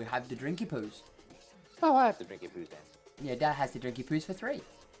to, but we have the drinky poos. Oh, I have to drink your food then. Yeah, Dad has the drinky poos for 3.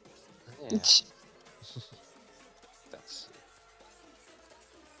 Yeah. That's...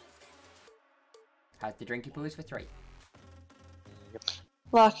 Has the drinky poos for 3. Yep.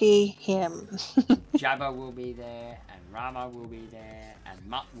 Lucky him. Jabba will be there, and Rama will be there, and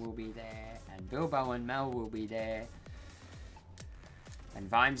Mutt will be there, and Bilbo and Mel will be there. And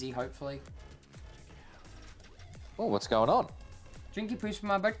Vimesy, hopefully. Oh, what's going on? Drinky poos for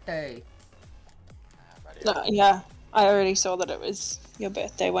my birthday. No, yeah. I already saw that it was your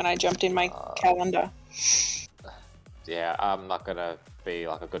birthday when I jumped in my calendar. Yeah, I'm not gonna be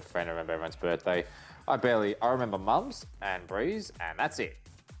like a good friend and remember everyone's birthday. I remember Mum's and Bree's, and that's it.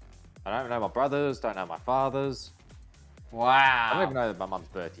 I don't know my brothers, don't know my fathers. I don't even Wow. know my mum's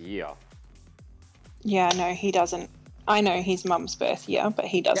birth year. Yeah, no, he doesn't. I know his mum's birth year, but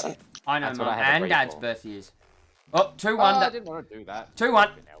he doesn't. I know That's what Mum I had to and read Dad's for. birth years. Oh, 2-1. Oh, I didn't want to do that.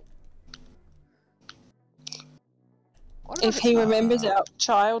 2-1. If he remembers our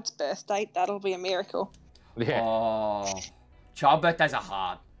child's birth date, that'll be a miracle. Yeah. Oh. Child birthdays are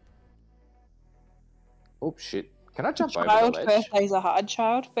hard. Oh, shit. Can I jump over Child the ledge? birthdays are hard.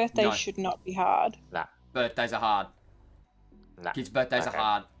 Child birthdays No. should not be hard. Nah. Birthdays are hard. Nah. Kids' birthdays Okay. are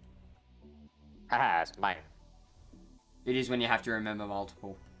hard. Haha, it's mine. It is when you have to remember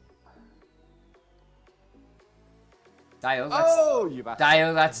multiple. Dale, that's, you bastard.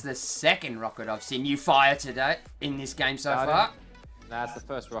 Dale, that's the second rocket I've seen you fire today in this game so No, I far. Nah, it's the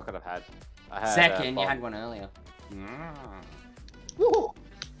first rocket I've had. I had Second, you bomb. had one earlier. Woo!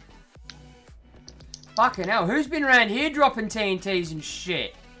 Fucking hell, who's been around here dropping TNTs and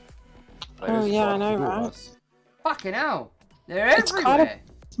shit? Oh, yeah, I know, Two of right? us. Fucking hell. They're It's quite a- everywhere.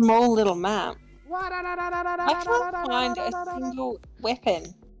 Small little map. I can't find a single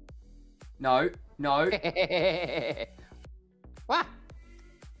weapon. No, no. What?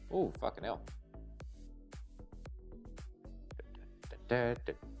 Oh, fucking hell.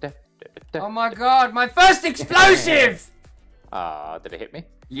 Oh my god, my first explosive! Did it hit me?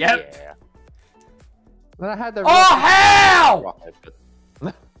 Yep. Yeah. Then I had the Oh, hell! rocket,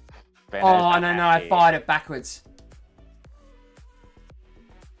 but... Oh, no, I fired it backwards.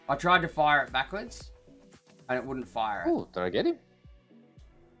 I tried to fire it backwards, and it wouldn't fire it. Oh, did I get him?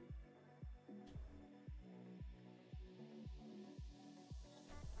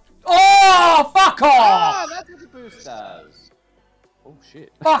 Oh, fuck off! Oh, that's what the boost does. Oh,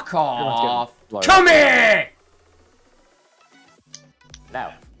 shit. Fuck Everyone's getting off! blown Come up. here!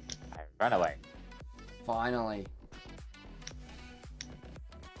 No. I run away. Finally.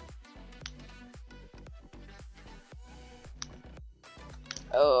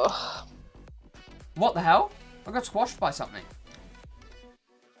 Ugh. What the hell? I got squashed by something.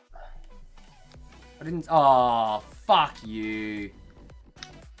 I didn't... Oh, fuck you.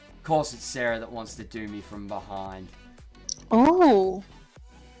 Of course it's Sarah that wants to do me from behind. Oh.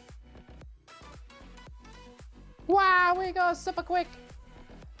 Wow, we go super quick.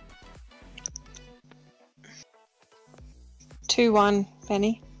 2-1,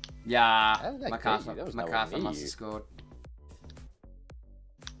 Penny. Yeah, How did that get MacArthur, you? That was MacArthur nowhere near must have you. scored.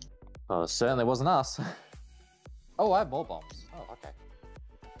 Oh, it certainly wasn't us. Oh, I have more bombs. Oh, okay.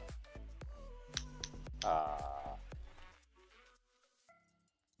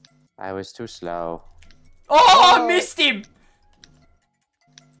 I was too slow. Oh, I missed him!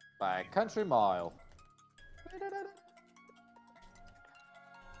 By a country mile.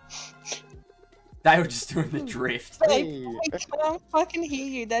 They were just doing the drift. Hey. I can't fucking hear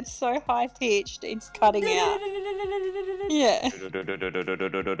you. That's so high pitched. It's cutting out. Yeah.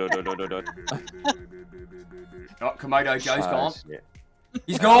 Oh, Komodo Joe's Oh, gone. shit.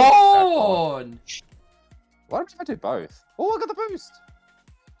 He's gone! Why don't I do both? Oh, I got the boost.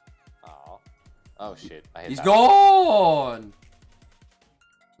 Oh. Oh shit. I hit He's that. gone!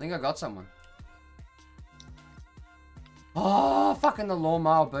 I think I got someone. Oh, fucking the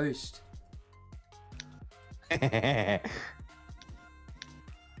lawnmower boost.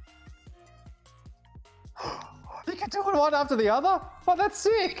 You can do it one after the other? Oh, that's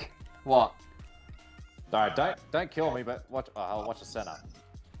sick! What? Alright, don't kill me, but watch. Oh, I'll watch the center.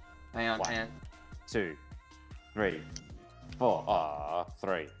 Hang on, What? hang on. 2, 3, 4. Oh,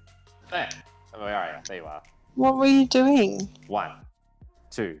 3. There. Oh, where are you? There you are. What were you doing? 1,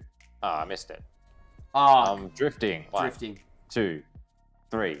 2. Oh, I missed it. Oh, I'm drifting. 1, drifting. 2,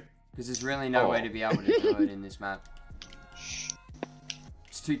 3. Because there's really no way to be able to do it in this map.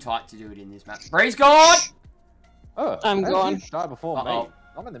 It's too tight to do it in this map. Bree's gone! Oh, I'm how did gone. you die before Uh-oh. me.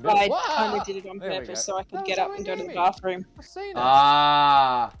 I'm in the middle. I Wah! kind of did it on There we purpose go. so I could That get was up and go to the me. bathroom. I've seen it.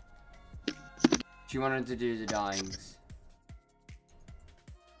 Ah. She wanted to do the dyings.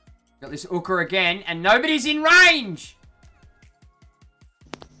 Got this Ooker again, and nobody's in range!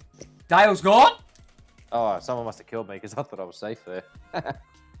 Dale's gone? Oh, someone must have killed me because I thought I was safe there.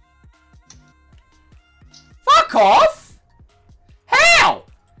 Fuck off! How?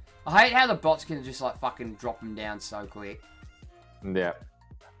 I hate how the bots can just like fucking drop them down so quick. Yeah.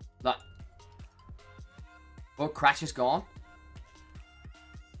 Like, well, Crash is gone.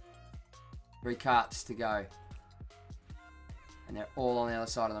 3 carts to go. And they're all on the other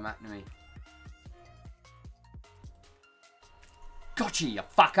side of the map to me. Gotcha, you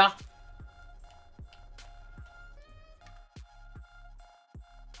fucker!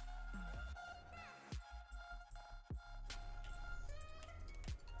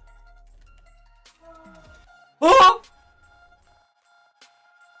 Oh!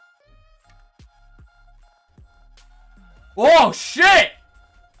 Oh, shit!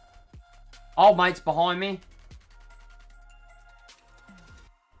 Old mate's behind me.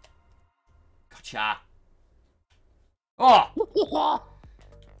 Gotcha. Oh,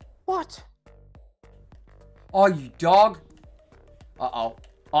 What? Oh, you dog. Uh-oh.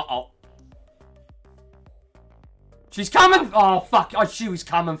 Uh-oh. She's coming! Oh, fuck. Oh, she was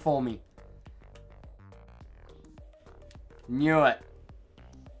coming for me. Knew it.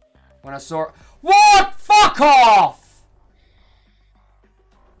 When I saw it. What? Fuck off!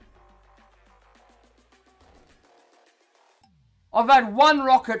 I've had one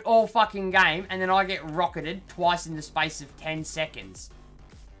rocket all fucking game, and then I get rocketed twice in the space of 10 seconds.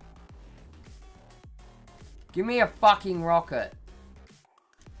 Give me a fucking rocket.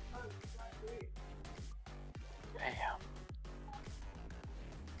 Damn.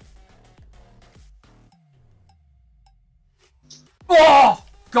 Oh!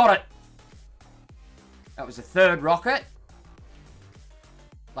 Got it! That was the third rocket.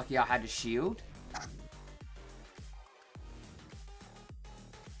 Lucky I had a shield.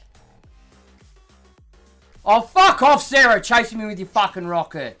 Oh, fuck off, Sarah, chasing me with your fucking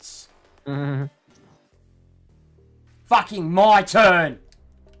rockets. Fucking my turn.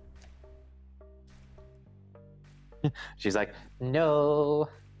 She's like, no,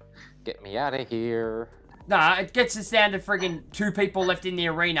 get me out of here. Nah, it gets us down to friggin' 2 people left in the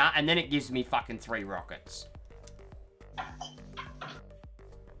arena, and then it gives me fucking 3 rockets.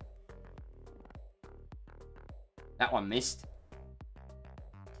 That one missed.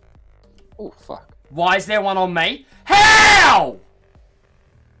 Oh, fuck. Why is there one on me? How?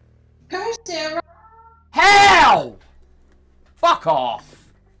 Go, Sarah. How? Fuck off.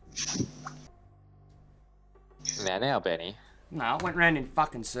 Now, Benny. No, I went round in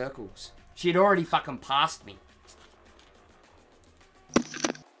fucking circles. She'd already fucking passed me.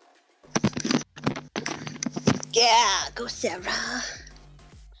 Yeah, go, Sarah.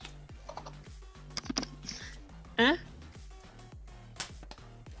 Huh?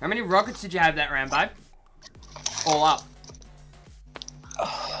 How many rockets did you have that round, babe? All up.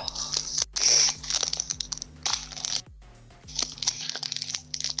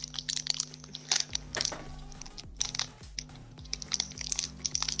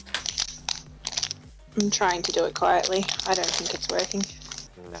 I'm trying to do it quietly. I don't think it's working.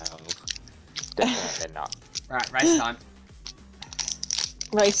 No. Definitely not. Right, race time.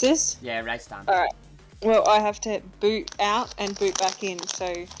 Races? Yeah, race time. Alright. Well, I have to boot out and boot back in, so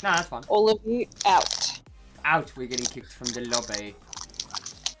No, that's fine. all of you out. Out, we're getting kicked from the lobby.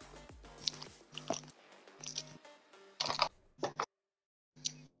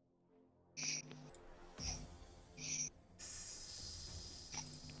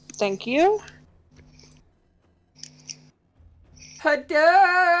 Thank you. Ha-da-da.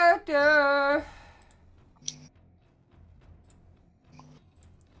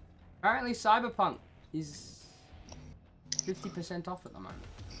 Apparently Cyberpunk is 50% off at the moment.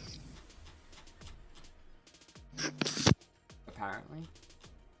 Apparently.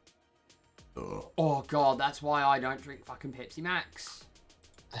 Oh god, that's why I don't drink fucking Pepsi Max.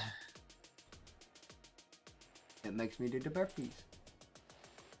 It makes me do the burpees.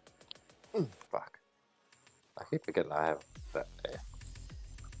 Fuck. I keep forgetting I have that there.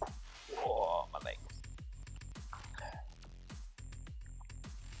 Oh, my leg.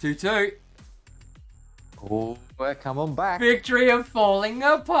 2-2. Oh, we're coming back. Victory of falling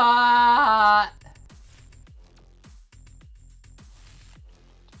apart.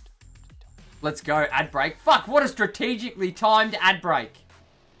 Let's go, ad break. Fuck, what a strategically timed ad break.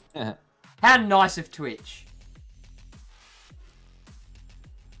 How nice of Twitch.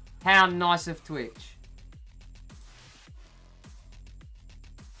 How nice of Twitch.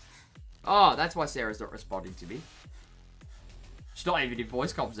 Oh, that's why Sarah's not responding to me. She's not even in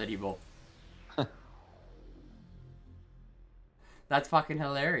voice comms anymore. That's fucking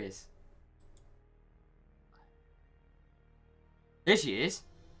hilarious. There she is.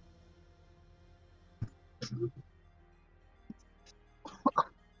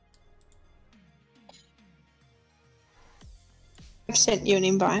 I've sent you an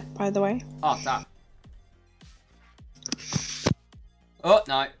invite, by the way. Oh, done. Oh,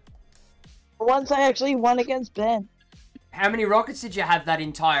 no. Once I actually won against Ben. How many rockets did you have that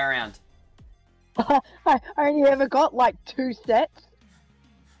entire round? I only ever got like 2 sets.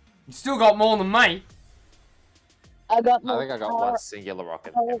 You still got more than me. I got I more think I got power- one singular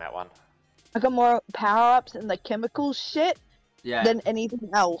rocket in that one. I got more power-ups and the chemical shit Yeah. than anything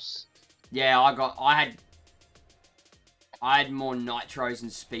else. Yeah, I had more nitros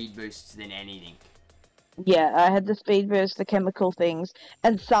and speed boosts than anything. Yeah, I had the speed burst, the chemical things,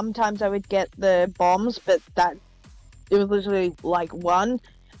 and sometimes I would get the bombs, but it was literally like 1,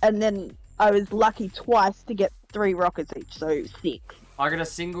 and then I was lucky twice to get 3 rockets each, so 6. I got a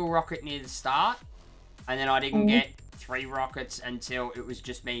single rocket near the start, and then I didn't get 3 rockets until it was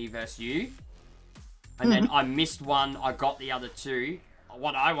just me versus you. And then I missed one, I got the other 2.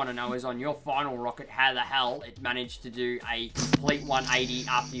 What I want to know is on your final rocket, how the hell it managed to do a complete 180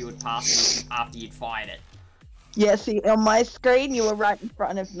 after you had passed it, after you'd fired it. Yeah, see, on my screen, you were right in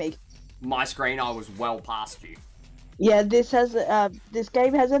front of me. My screen, I was well past you. Yeah, this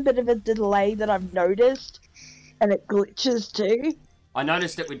game has a bit of a delay that I've noticed, and it glitches too. I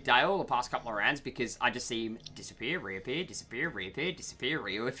noticed it with Dale the past couple of rounds because I just see him disappear, reappear, disappear, reappear, disappear,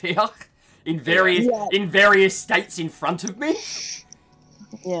 reappear in various states in front of me.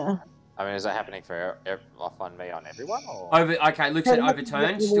 Yeah. I mean, is that happening for off on me on everyone? Or? Okay, looks at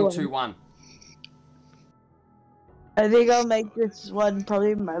overturned, still 2-1. I think I'll make this one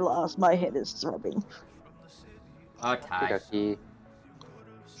probably my last. My head is throbbing. Okay.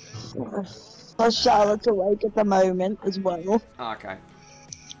 Charlotte's awake at the moment as well. Okay.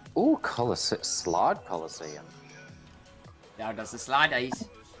 Ooh, Slide Coliseum. Now does the slideies.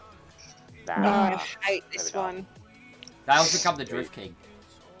 Oh, I hate this one. Dale's become the Drift King.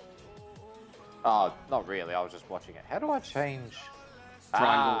 Oh, not really. I was just watching it. How do I change?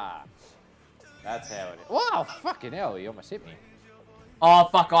 Triangle. That's how it is. Wow, fucking hell, you almost hit me. Oh,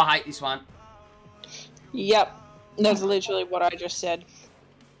 fuck, I hate this one. Yep. That's literally what I just said.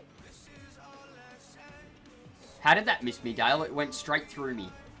 How did that miss me, Dale? It went straight through me.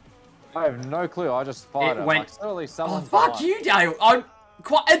 I have no clue. I just fired it. Went... Like, surely someone's fuck gone. you, Dale. You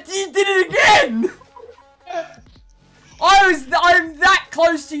did it again! I'm that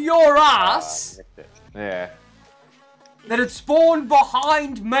close to your ass Yeah. that it spawned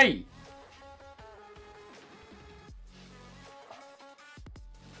behind me.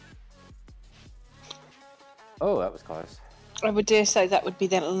 Oh, that was close. I would dare say that would be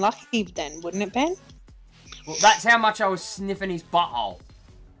then lucky then, wouldn't it, Ben? Well, that's how much I was sniffing his butthole.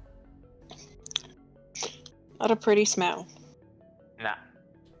 Not a pretty smell. Nah.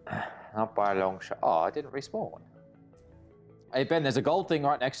 Not by a long shot. Oh, I didn't respawn. Hey, Ben, there's a gold thing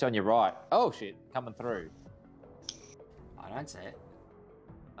right next to you on your right. Oh, shit. Coming through. I don't see it.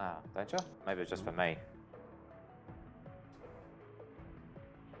 Ah, don't you? Maybe it's just for me.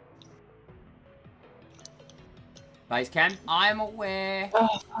 Base cam, I'm aware.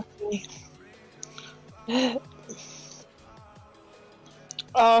 Oh, fuck me.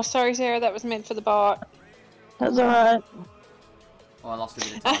 Oh, sorry, Sarah. That was meant for the bot. That's alright. Oh, I lost a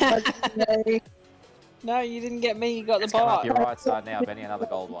bit of time. No, you didn't get me. You got It's the come bot. up your right side now, Benny. Another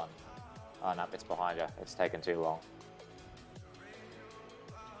gold one. Oh, no, it's behind you. It's taken too long.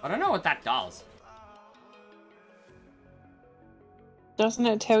 I don't know what that does. Doesn't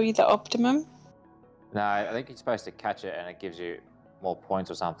it tell you the optimum? No, I think you're supposed to catch it and it gives you more points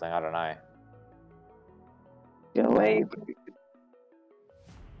or something. I don't know. Go away.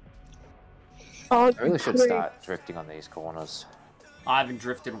 Oh, I really should start drifting on these corners. I haven't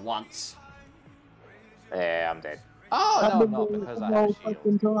drifted once. Yeah, I'm dead. Oh, no, I'm not, because I have a shield.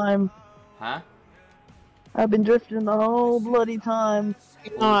 fucking time. Huh? I've been drifting the whole bloody time.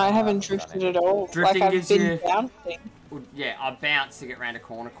 No, I haven't drifted at all. Drifting like, I've gives been you- bouncing. Well, yeah, I bounce to get around a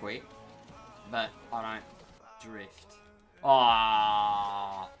corner quick, but I don't drift. Oh,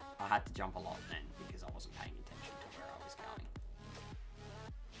 I had to jump a lot then because I wasn't paying attention to where I was going.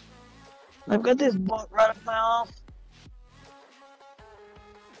 I've got this bot right up my ass.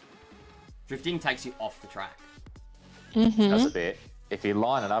 Drifting takes you off the track. That's a bit. If you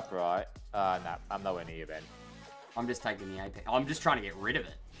line it up right, no, I'm nowhere near you, Ben. I'm just taking the apex. I'm just trying to get rid of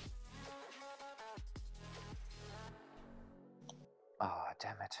it. Oh,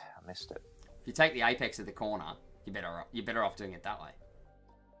 damn it. I missed it. If you take the apex of the corner, you're better off doing it that way.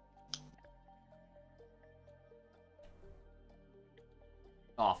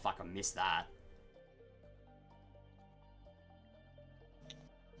 Oh, fuck, I missed that.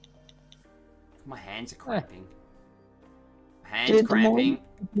 My hands are cramping. Hands cramping.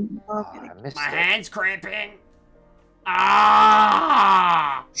 Oh, I missed My it. hands cramping.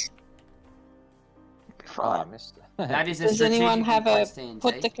 Ah! Oh, I missed it. That is a Does anyone have a strategic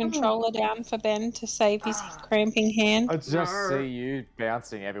put the controller down for Ben to save his cramping hand? I just see you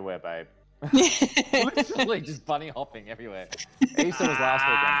bouncing everywhere, babe. Literally just bunny hopping everywhere. Easter was last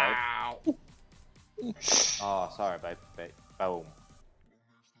weekend, babe. Oh, sorry, babe. Boom.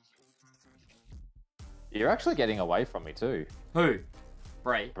 You're actually getting away from me too. Who?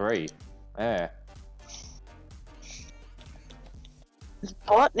 Bree. Bree. Yeah. This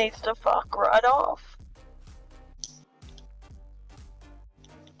bot needs to fuck right off.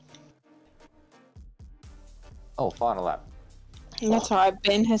 Oh, final lap. That's right.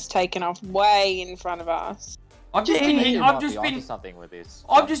 Ben has taken off way in front of us. I've just been You hitting. might I've be just onto been. something with this.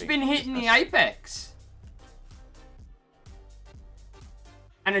 I've just jumping been hitting the business. apex.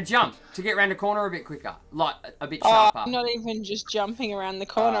 And a jump to get around the corner a bit quicker. Like, a bit sharper. I'm not even just jumping around the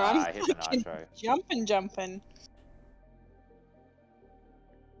corner. I'm hit the fucking Nitro. jumping.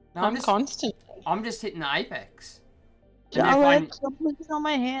 No, I'm constant. I'm just hitting the apex. Charlotte, stop looking on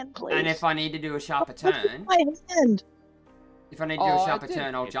my hand, please. And if I need to do a sharper turn, My hand. if I need to do a sharper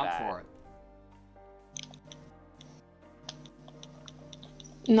turn, I'll hit jump that. for it.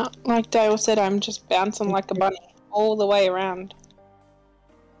 Not like Dale said, I'm just bouncing like a bunny all the way around.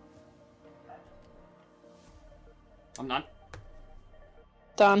 I'm done.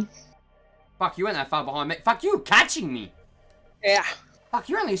 Done. Fuck, you weren't that far behind me. Fuck, you catching me. Yeah. Fuck,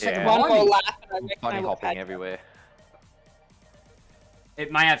 you're only a second Yeah. One behind more me. lap and I reckon Bunny I will hopping catch everywhere.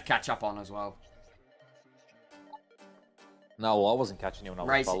 It may have catch up on as well. No, well, I wasn't catching you when I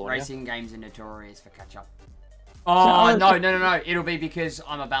was following Racing games are notorious for catch up. Oh, no. It'll be because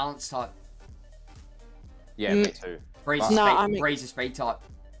I'm a balance type. you. Yeah, me too. Breeze, No, Breeze a speed type.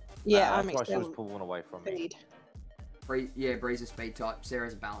 Yeah, I'm that's why she was excellent. pulling away from me. Speed. Breeze a speed type.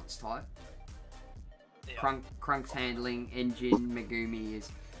 Sarah's a balance type. Crunk's handling, engine, Megumi is...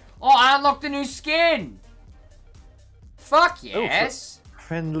 Oh, I unlocked a new skin! Fuck yes!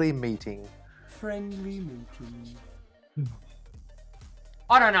 Friendly meeting. Friendly meeting.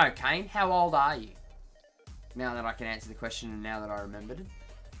 I don't know, Kane. How old are you? Now that I can answer the question and now that I remembered it.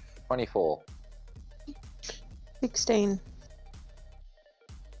 24. 16.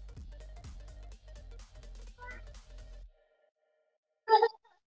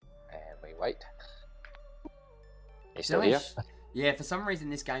 And we wait. You still here? Yeah, for some reason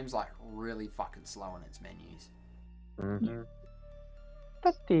this game's like really fucking slow on its menus. Mm-hmm.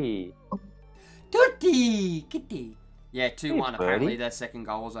 Tutti. Kitty. Yeah, 2-1. Hey, Apparently birdie. their second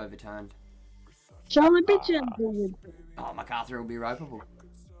goal was overturned. Charlotte, be gentle. Oh, MacArthur will be ropeable.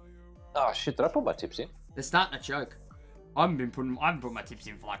 Oh shit! Did I put my tips in? They're starting to choke. I haven't put my tips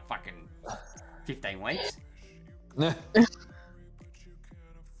in for like fucking 15 weeks. I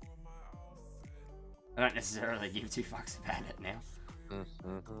don't necessarily give two fucks about it now.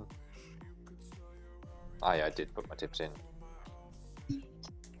 Mm-hmm. Oh yeah, I did put my tips in.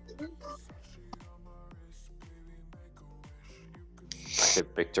 I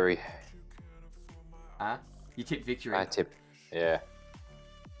tip victory. Huh? You tip victory. I tip, yeah.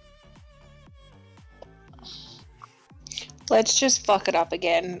 Let's just fuck it up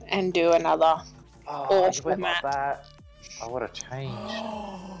again and do another. Oh, Awful you went map. like that. I would have changed.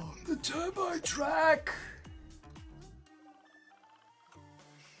 The turbo track.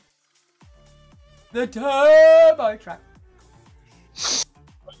 The turbo track.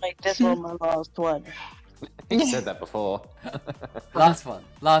 Make this one my last one. You said that before. Last one.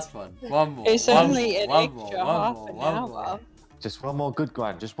 One more. It's one only more, an one extra more, half one an more, one hour. more. Just one more good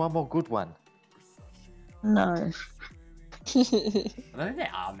one. Just one more good one. No. I don't think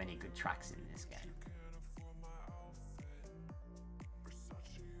there are many good tracks in this game.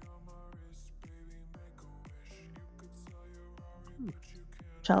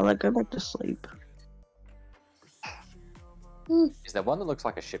 Charlotte, go back to sleep. Is there one that looks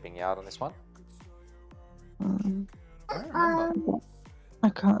like a shipping yard on this one? I don't remember. I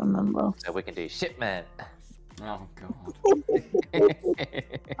can't remember. So we can do shipment. Oh god.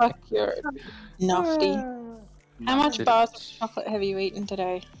 Fuck your nufty. How much Shit. bars of chocolate have you eaten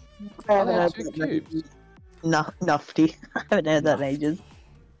today? I Oh, haven't they're had 2 that cubes. in Nufty. I haven't had that in ages.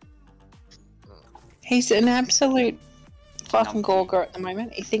 He's an absolute fucking Numpty. gorger at the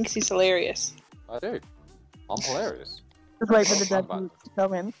moment. He thinks he's hilarious. I do. I'm hilarious. Just wait for the dad But- jokes to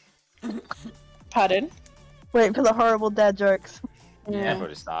come in. Pardon? Wait for the horrible dad jokes. Yeah, I've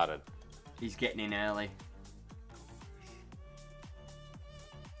already started. He's getting in early.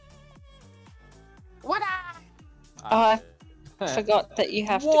 I forgot that you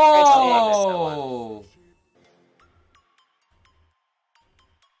have to press I missed that Whoa!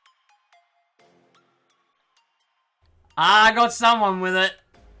 I got someone with it.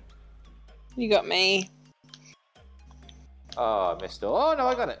 it. You got me. Oh, I missed it. Oh, no,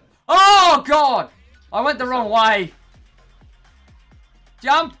 I got it. Oh god! I went the wrong way.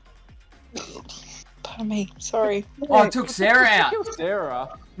 Jump! Pardon me. Sorry. Oh, I took Sarah out. Kill Sarah.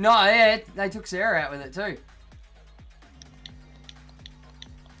 No, yeah, they took Sarah out with it too.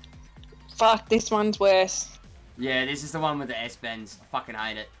 Fuck, this one's worse. Yeah, this is the one with the S-bends. I fucking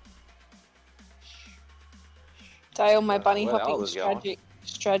hate it. Dale, my bunny where the hell hopping was going?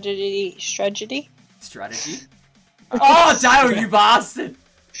 strategy. Strategy? Oh, Dale, you bastard!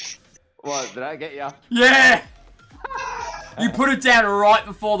 What, did I get ya? Yeah! You put it down right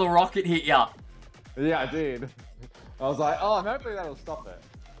before the rocket hit ya. Yeah, I did. I was like, oh, hopefully that'll stop it.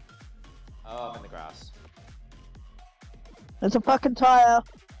 Oh, I'm in the grass. It's a fucking tire.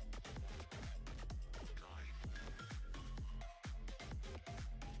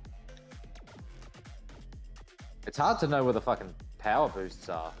 It's hard to know where the fucking power boosts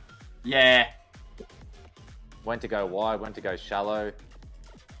are. Yeah. When to go wide, when to go shallow.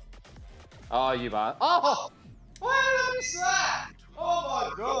 Oh, you are. Oh! Where did I miss that? Oh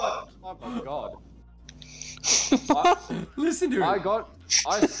my god! Oh my god! Listen to it.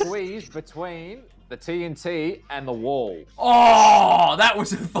 I squeezed between the TNT and the wall. Oh, that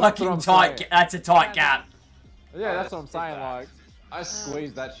was a fucking I'm tight. saying. That's a tight gap. Yeah, that's what I'm saying. Like, I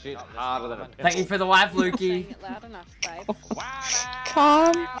squeezed that shit harder than a pencil. Thank you for the wife, Saying Lukey. it loud enough, babe.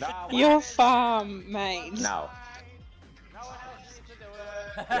 Calm your farm, mate. No.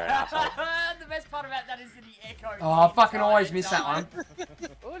 You're an asshole. The best part about that is that he echoes. Oh, I fucking always miss that one.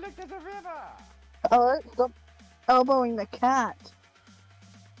 Oh, look at the river! Oh, stop elbowing the cat.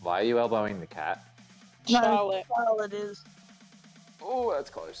 Why are you elbowing the cat? Charlotte. Charlotte is. Oh, that's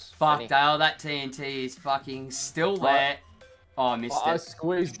close. Fuck, Any- Dale, that TNT is fucking still there. Oh, I missed I it.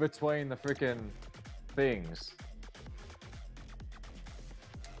 squeezed between the freaking things.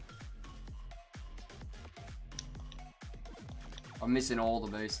 I'm missing all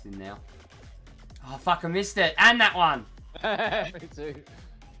the boosting now. Oh, fuck, I missed it. And that one. Me too.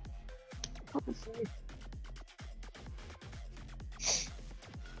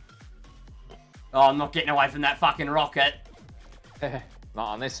 Oh, I'm not getting away from that fucking rocket. Not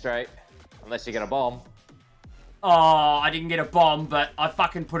on this straight. Unless you get a bomb. Oh, I didn't get a bomb, but I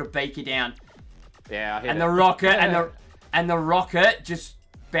fucking put a beaker down. Yeah, I hit And it. the rocket, and the rocket just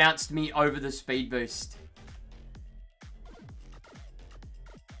bounced me over the speed boost.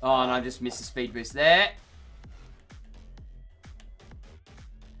 Oh, and I just missed the speed boost there.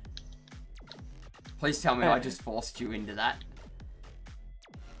 Please tell me I just forced you into that.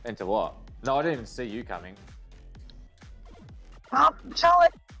 Into what? No, I didn't even see you coming. Oh,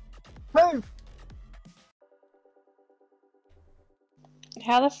 Charlotte! Move!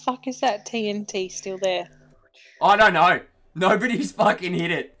 How the fuck is that TNT still there? I don't know. Nobody's fucking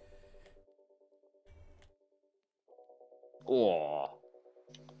hit it. Oh.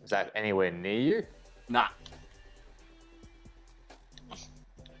 Is that anywhere near you? Nah.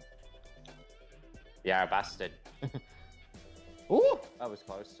 Yeah, bastard. Ooh, that was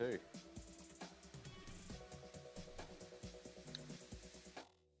close too.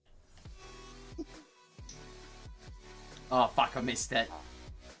 Oh, fuck, I missed it.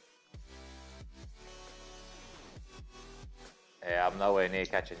 Yeah, I'm nowhere near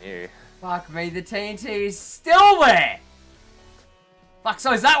catching you. Fuck me, the TNT is still there! Fuck,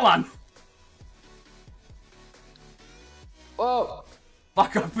 so is that one! Whoa!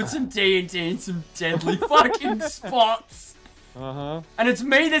 Fuck, I put some TNT in some deadly fucking spots! Uh-huh. And it's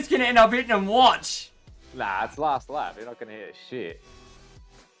me that's gonna end up hitting them, watch! Nah, it's last lap. You're not gonna hit shit.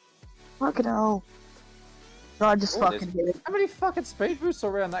 Fucking hell. So I just fucking hit it. How many fucking speed boosts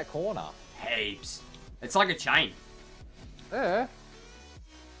are around that corner? Heaps. It's like a chain. Yeah.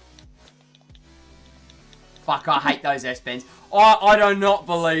 Fuck, I hate those S-bends. I do not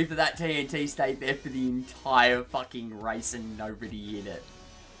believe that that TNT stayed there for the entire fucking race and nobody hit it.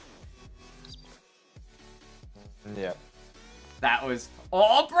 Yeah. That was...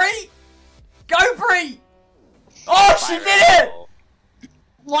 Oh, Bree! Go, Bree! Oh, she did it!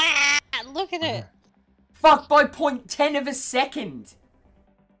 Wow! Look at it. Fuck, by 0.10 of a second.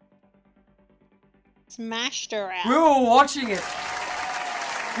 Smashed her out. We were watching it.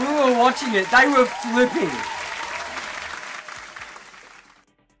 We were watching it. They were flipping.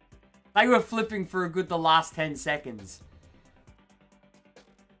 They were flipping for a good the last 10 seconds.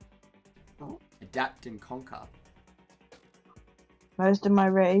 Adapt and conquer. Most of my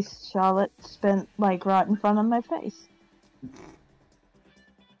race, Charlotte spent like right in front of my face.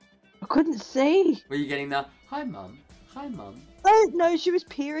 I couldn't see. Were you getting the, hi mum, hi mum? Oh, no, she was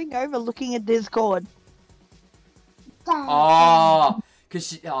peering over looking at Discord. Oh, because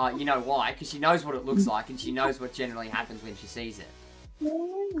she, you know why? Because she knows what it looks like and she knows what generally happens when she sees it.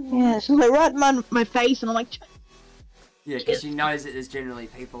 Yeah, she was like right in my face and I'm like... Yeah, because she knows that there's generally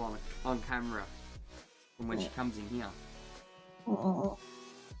people on camera from when she comes in here. Oh.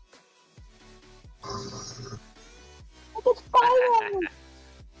 I get fire!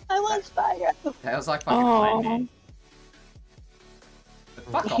 I want fire! Tails like fucking Oh. playing.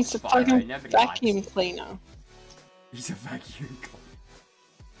 Fuck off, He's a Spyro. fucking Nobody vacuum likes it. cleaner. He's a vacuum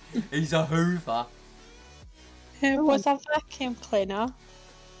cleaner. He's a hoover. It was a vacuum cleaner.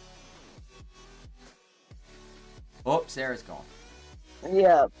 Oh, Sarah's gone.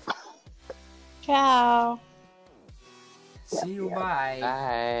 Yeah. Ciao. See you, bye.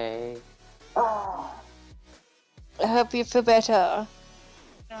 Bye. Oh. I hope you feel better.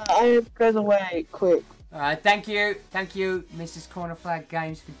 I hope it goes away quick. Alright, thank you, Mrs. Corner Flag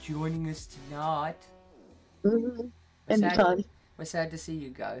Games, for joining us tonight. Mm-hmm. We're sad- Anytime. We're sad to see you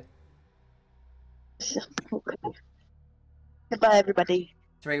go. Okay. Goodbye, everybody.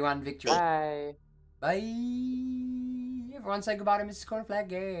 3-1 victory. Bye. Bye. Everyone say goodbye to Mrs. Corner Flag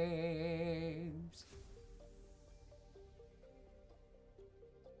Games.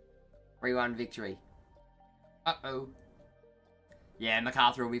 3-1 victory. Uh-oh. Yeah,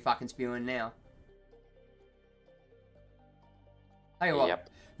 MacArthur will be fucking spewing now. Tell you what, Yep.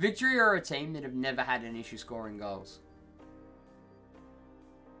 Victory are a team that have never had an issue scoring goals.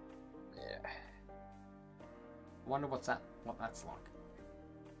 Yeah. I wonder what that's like.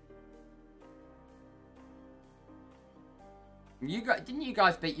 Didn't you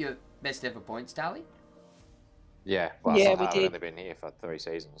guys beat your best ever points tally? Yeah. Well, Yeah, somehow we I've did. only been here for 3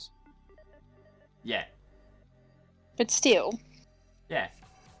 seasons. Yeah. But still, Yeah.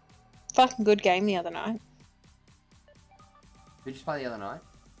 fucking good game the other night. Who did you play the other night?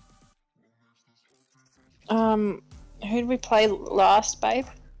 Who did we play last, babe?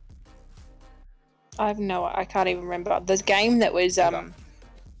 I can't even remember. The game that was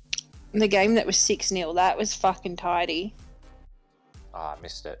the game that was 6-0, that was fucking tidy. Ah, I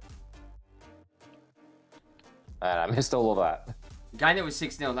missed it. And I missed all of that. The game that was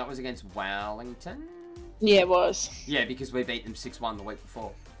 6-0, that was against Wellington? Yeah, it was. Yeah, because we beat them 6-1 the week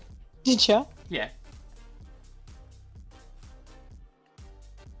before. Did you? Yeah.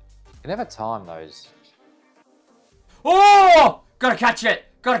 You never time those. Oh! Gotta catch it!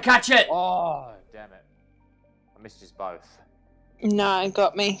 Gotta catch it! Oh, damn it. I missed you both. No, it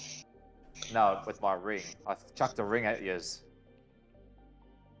got me. No, with my ring. I chucked a ring at yours.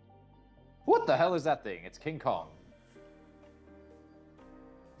 What the hell is that thing? It's King Kong.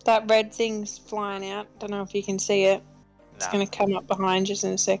 That red thing's flying out. Don't know if you can see it. It's Nah. gonna come up behind you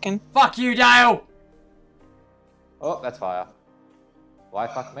in a second. Fuck you, Dale! Oh, that's fire. Why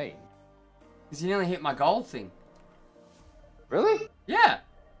fuck me? Because you nearly hit my gold thing. Really? Yeah!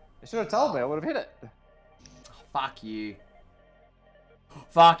 You should have told me. I would have hit it. Fuck you.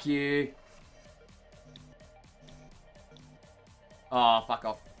 Fuck you. Oh, fuck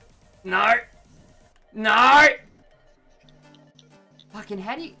off. No! No! Fucking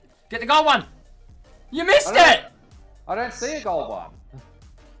how do you... Get the gold one! You missed it! I don't see a gold one.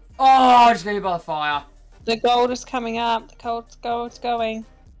 Oh, I just got hit by the fire. The gold is coming up. The gold's going.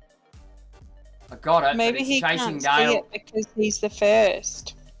 I got it, Maybe but it's he chasing can't Dale. see it because he's the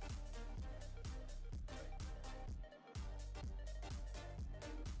first.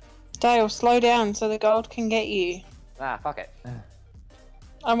 Dale, slow down so the gold can get you. Nah, fuck it.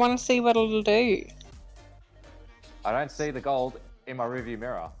 I want to see what it'll do. I don't see the gold in my rearview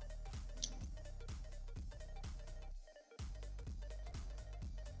mirror.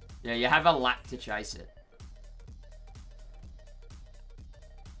 Yeah, you have a lap to chase it.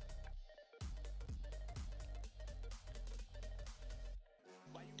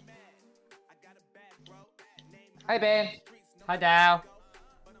 Hey, Ben. Hi, Dale.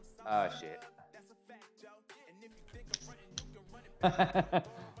 Oh, shit.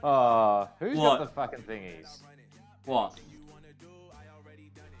 Oh, who's What? got the fucking thingies? What?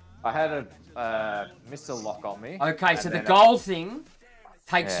 I had a missile lock on me. Okay, and so the then gold thing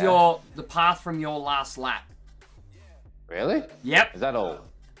takes Yeah. the path from your last lap. Really? Yep. Is that all?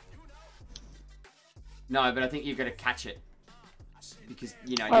 No, but I think you've got to catch it. Because,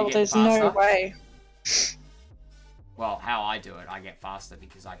 you know, Oh, you get there's faster. no way. Well, how I do it, I get faster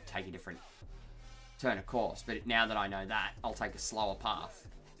because I take a different turn of course. But now that I know that, I'll take a slower path.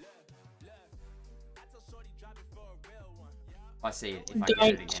 If I see it, if I get it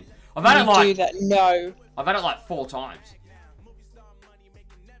Don't again. I've had it You do like that. No. I've had it like 4 times.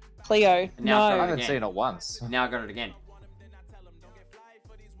 Cleo, And now I've I got no. it haven't again. seen it once. Now I got it again.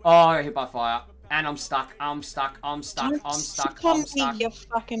 Oh, I got hit by fire. And I'm stuck. I'm stuck. I'm stuck. Don't I'm stuck. sit on I'm me, stuck. you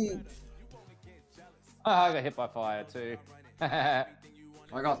fucking... Oh, I got hit by fire too. I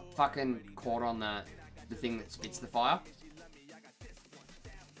got fucking caught on the thing that spits the fire.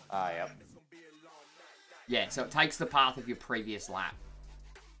 Ah, yep. Yeah, so it takes the path of your previous lap.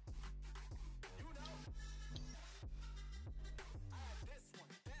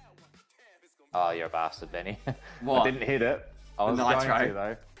 Oh, you're a bastard, Benny. What? I didn't hit it. I was The going Nitro? to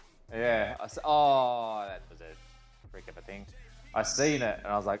though. Yeah. Oh, that was a freak of a thing. I seen it and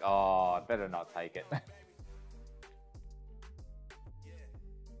I was like, oh, I better not take it.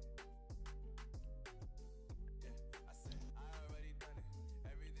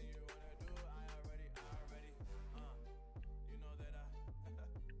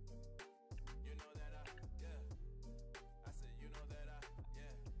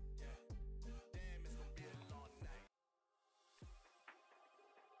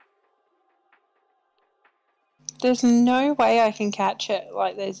 There's no way I can catch it.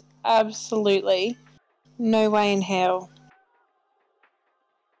 Like, there's absolutely no way in hell.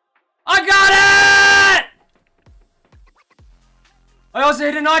 I got it! I also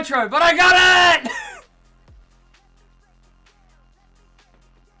hit a Nitro, but I got it!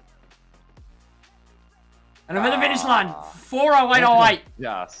 And I'm at the finish line. 4:08:08.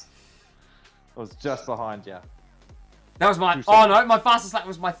 Yes. I was just behind you. That was my... Oh, no. My fastest lap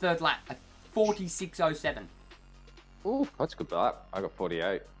was my third lap. At 46:07. Ooh, that's a good lap. I got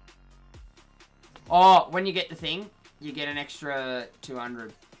 48. Oh, when you get the thing, you get an extra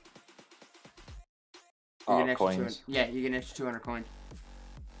 200. You get an extra Coins. 200. Yeah, you get an extra 200 coins.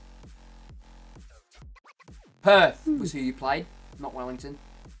 Perth was who you played, not Wellington.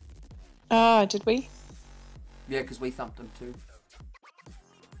 Ah, did we? Yeah, because we thumped them too.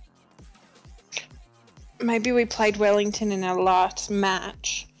 Maybe we played Wellington in our last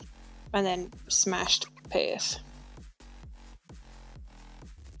match and then smashed Perth.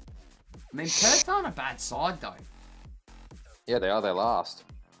 I mean, Perth aren't a bad side, though. Yeah, they are. They're last.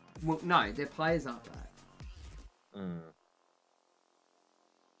 Well, no, their players aren't bad. Mm.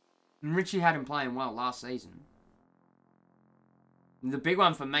 And Richie had him playing well last season. And the big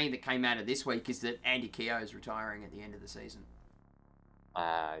one for me that came out of this week is that Andy Keogh is retiring at the end of the season.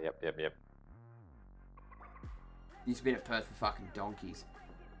 Yep. He's been at Perth for fucking donkeys.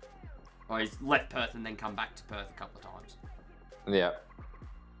 Well, he's left Perth and then come back to Perth a couple of times. Yeah.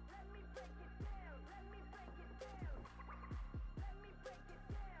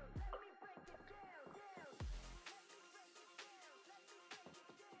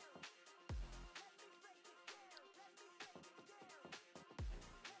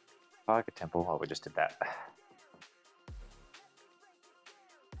 Tiger Temple. Oh, we just did that.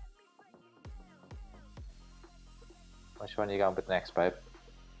 Which one are you going with next, babe?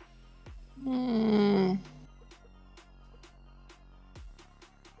 Hmm.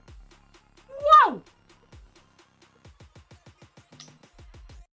 Wow!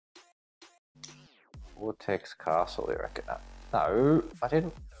 Vortex Castle, you reckon? No, I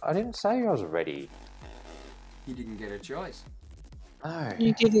didn't say I was ready. You didn't get a choice. No.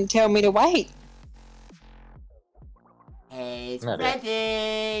 You didn't tell me to wait. It's No,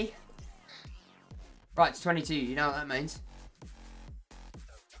 ready! Right, it's 22. You know what that means?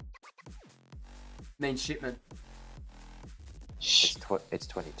 Means shipment. Shh. It's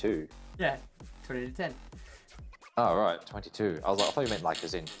 22. Yeah, 20 to 10. Oh, right, 22. I thought you meant like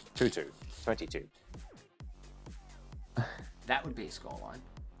as in 2-2. 22. That would be a scoreline.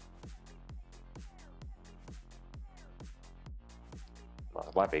 Well,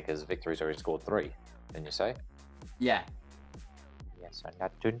 it won't be because Victory's already scored 3. Didn't you say? Yeah. Yes, I'm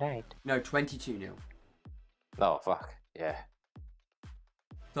not tonight. No, 22-0. Oh, fuck. Yeah.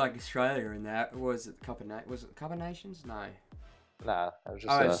 It's like Australia in that. Was it the Cup of Was it the Cup of Nations? No. Nah, that was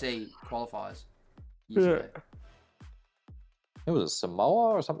just OFC qualifiers. Usually. It was a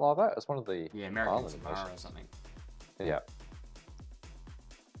Samoa or something like that. It's one of the Yeah, American island Samoa or nations. something. Yeah.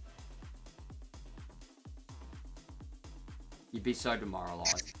 You'd be so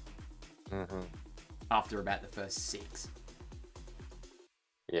demoralised Mm-hmm. after about the first 6.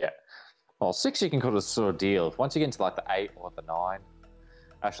 Yeah. Well, 6 you can kind of sort of deal. Once you get into like the 8 or the 9,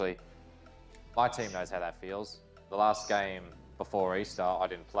 actually, my team knows how that feels. The last game before Easter, I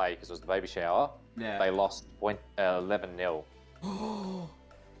didn't play because it was the baby shower. Yeah. They lost 11-0.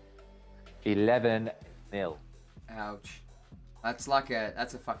 11-0. Ouch. That's like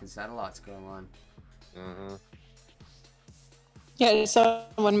that's a fucking satellite scoreline. Mm-hmm. Yeah,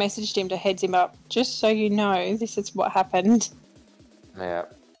 someone messaged him to heads him up. Just so you know, this is what happened. Yeah.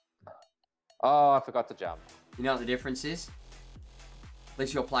 Oh, I forgot to jump. You know what the difference is? At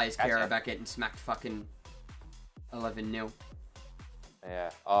least your players care Gotcha. about getting smacked fucking 11-0. Yeah.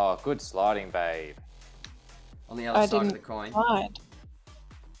 Oh, good sliding, babe. On the other I side of didn't the coin, slide.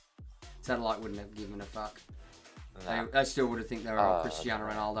 satellite wouldn't have given a fuck. Nah. They still would have think they were all Cristiano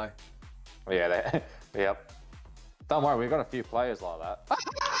Ronaldo. Yeah, yep. Don't worry, we've got a few players like that.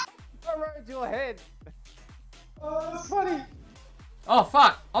 I rode your head. Oh, that's funny. Oh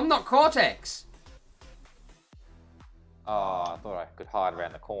fuck! I'm not Cortex. Oh, I thought I could hide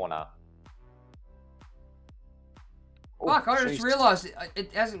around the corner. Oh, Fuck! I just jeez. realised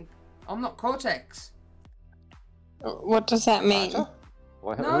it hasn't. I'm not Cortex. What does that mean?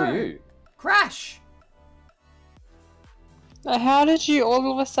 Well, who No. are you? Crash. How did you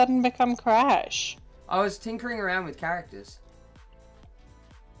all of a sudden become Crash? I was tinkering around with characters.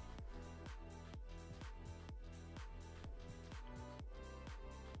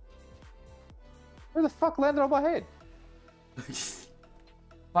 Who the fuck landed on my head?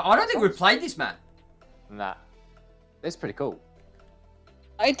 But I don't think we've played this map. Nah. It's pretty cool.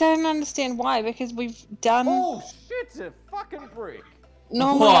 I don't understand why, because we've done... Oh shit, it's a fucking brick.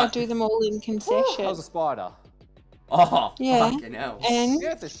 Normally I What? do them all in Ooh, concession. that was a spider. Oh, Yeah. fucking hell. And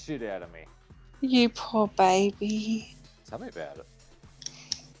Get the shit out of me. you poor baby. Tell me about it.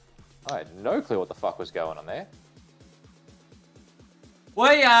 I had no clue what the fuck was going on there.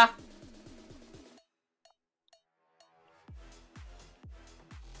 Where ya?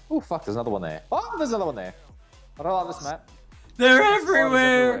 Oh fuck, there's another one there. Oh, there's another one there. I don't like this map. They're Spiders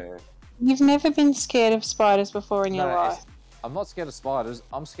everywhere. You've never been scared of spiders before in your No, life. I'm not scared of spiders.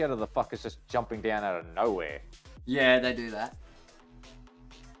 I'm scared of the fuckers just jumping down out of nowhere. Yeah, they do that.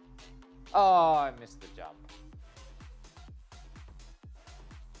 Oh, I missed the jump.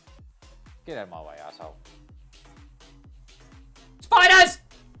 Get out of my way, asshole. Spiders!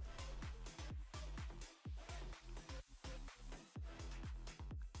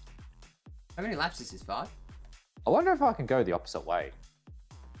 How many laps is this, 5? I wonder if I can go the opposite way.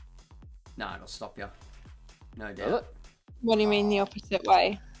 No, it'll stop you. No Does doubt. it? What do you mean the opposite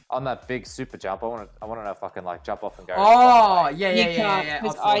way? On that big super jump, I want to know if I can like jump off and go. Oh, yeah, You yeah, can't, yeah.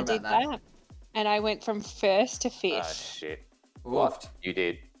 because I've thought I about did that. that. And I went from first to Oh fifth. shit! Oofed. What? You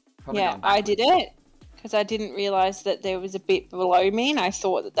did? Probably Yeah, gone I did backwards. it. Because I didn't realise that there was a bit below me, and I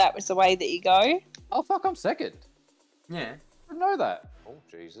thought that that was the way that you go. Oh fuck! I'm second. Yeah. I didn't know that. Oh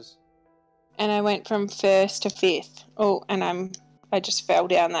Jesus! And I went from first to fifth. Oh, and I just fell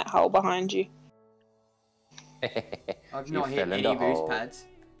down that hole behind you. I've You not hit fell in any the boost hole. pads.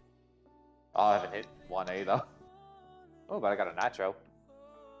 I haven't hit one either. Oh, but I got a nitro.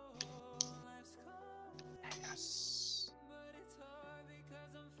 Yes.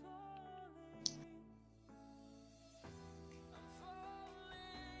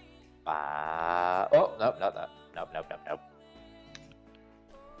 Oh, nope, nope, nope, nope, nope, nope, nope.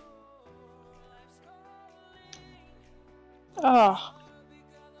 Oh,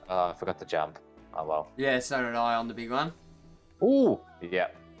 Oh, I forgot to jump. Oh well. Yeah, so did I on the big one. Ooh, yeah.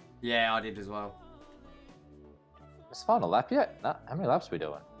 Yeah, I did as well. Is final lap yet? No, how many laps are we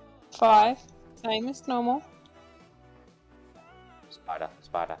doing? 5. Same as normal. Spider,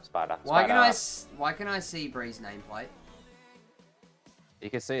 spider, spider, Why spider. can I see Bree's nameplate? You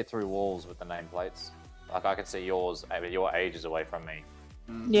can see it through walls with the nameplates. Like I can see yours, but you're ages away from me.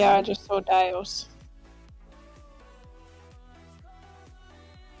 Yeah, I just saw Dale's.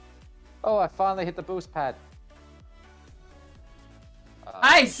 Oh, I finally hit the boost pad.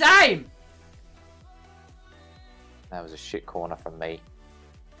 Hey, same! That was a shit corner from me.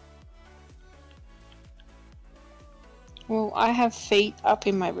 Well, I have feet up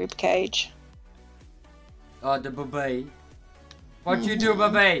in my rib cage. Oh, the baby. What you do,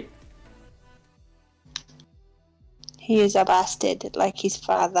 baby? He is a bastard, like his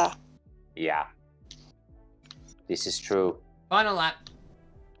father. Yeah. This is true. Final lap.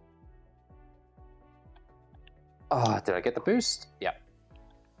 Oh, did I get the boost? Yeah.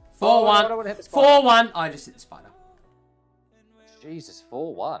 4-1. I don't wanna hit the spider. 4-1. I just hit the spider. Jesus,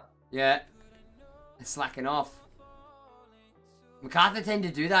 4-1. Yeah. They're slacking off. MacArthur tend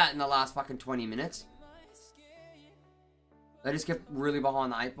to do that in the last fucking 20 minutes. They just get really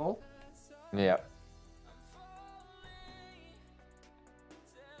behind the 8 ball. Yeah.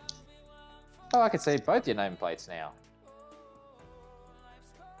 Oh, I can see both your nameplates now.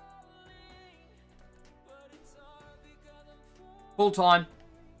 Full time.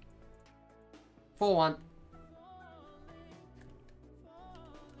 4-1.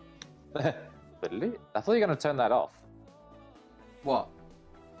 I thought you were going to turn that off. What?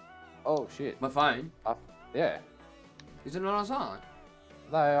 Oh, shit. My phone? Yeah. Is it not on silent?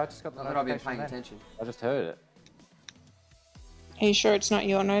 No, I just got the I thought I'd been notification paying then. attention. I just heard it. Are you sure it's not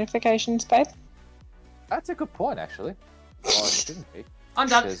your notifications, babe? That's a good point, actually. Well, it shouldn't be. I'm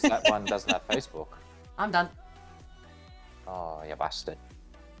done. Because that one doesn't have Facebook. I'm done. Oh, you bastard.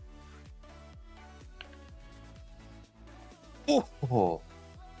 Oh.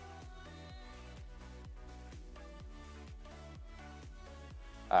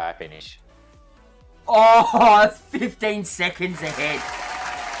 Alright, finish. Oh, it's 15 seconds ahead.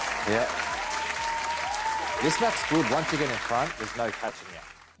 Yeah. This map's good. Once you get in front, there's no catching you.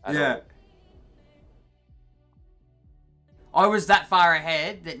 at Yeah. all. I was that far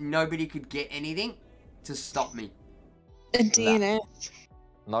ahead that nobody could get anything to stop me. A DNF.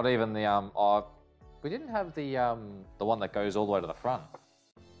 Not even the oh, we didn't have the one that goes all the way to the front.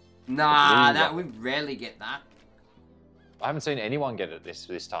 Nah, Blue that one. we rarely get that. I haven't seen anyone get it this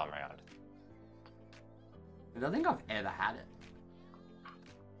time around. I don't think I've ever had it.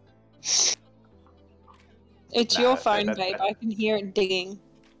 It's No, your phone, that- babe. I can hear it digging.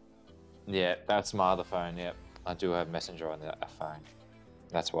 Yeah, that's my other phone. Yep. I do have Messenger on the phone.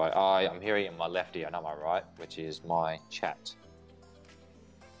 That's why I'm hearing it in my left ear, not my right, which is my chat.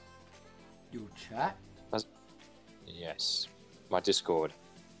 Your chat? Yes, my Discord.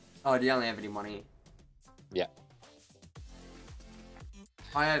 Oh, do you only have it in one ear? Yeah.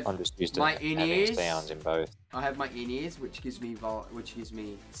 I have I'm just used to my having in-ears. sounds in both. I have my in-ears, which gives me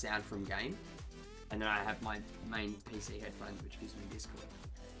sound from game, and then I have my main PC headphones, which gives me Discord.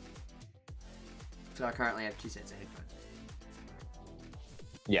 So I currently have 2 sets of headphones.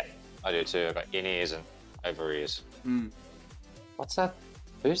 Yeah, I do too. I've got in-ears and over-ears. Mm. What's that?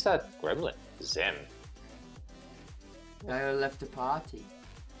 Who's that gremlin? Zen. They left a party.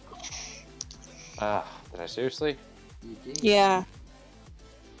 Did I seriously? You did. Yeah.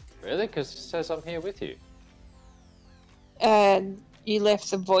 Really? Because it says I'm here with you. You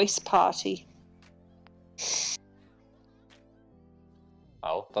left the voice party.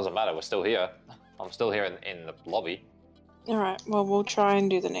 Oh, doesn't matter. We're still here. I'm still here in the lobby. Alright, well, we'll try and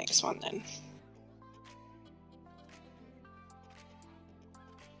do the next one then.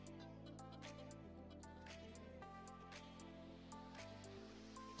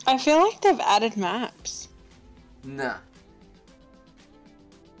 I feel like they've added maps. Nah.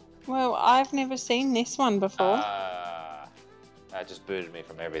 Well, I've never seen this one before. That just booted me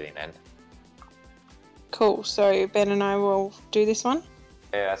from everything then. Cool, so Ben and I will do this one.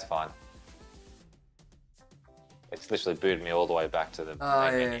 Yeah, that's fine. It's literally booted me all the way back to the Oh,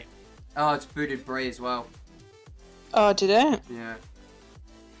 main yeah. menu. Oh, it's booted Bree as well. Oh, did it? Yeah.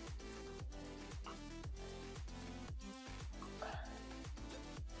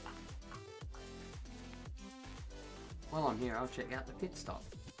 While I'm here, I'll check out the pit stop.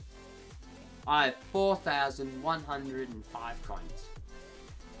 I have 4,105 coins.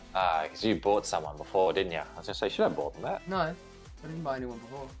 Because you bought someone before, didn't you? I was going to say, should I have bought them that? No, I didn't buy anyone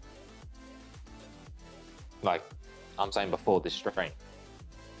before. Like, I'm saying before this stream.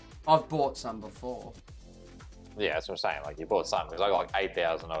 I've bought some before. Yeah, that's what I'm saying. Like, you bought some, because I got like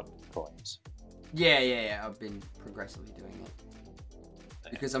 8,000 odd coins. Yeah. I've been progressively doing it.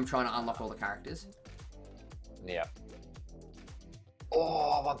 Because I'm trying to unlock all the characters. Yeah.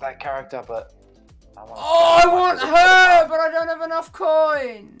 Oh, I want that character, but... I want her, but I don't have enough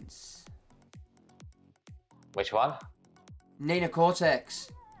coins. Which one? Nina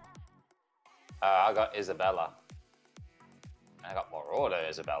Cortex. I got Isabella. I got Marauder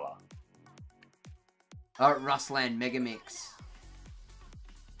Isabella. Oh, Rustland Megamix.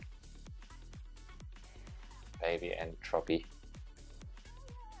 Baby Entropy.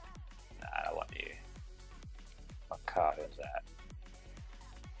 Nah, I don't want you. What card is that?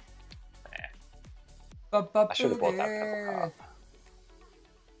 I should have bought that purple card.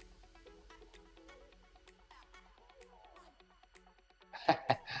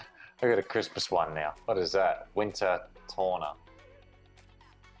 I got a Christmas one now. What is that? Winter Torna.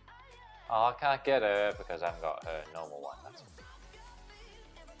 Oh, I can't get her because I haven't got her normal one. That's...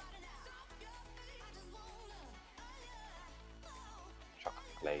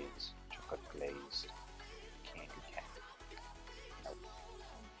 Chocolate glaze. Chocolate glazed. Candy cane. Nope.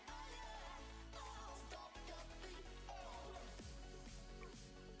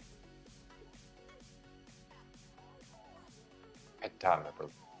 Bedtime, bro.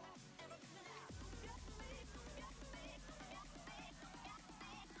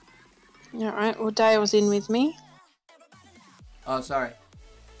 Alright, well, Dale's in with me. Oh, sorry.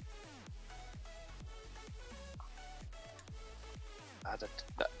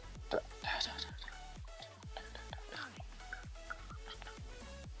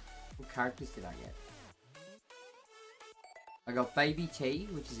 What characters did I get? I got Baby T,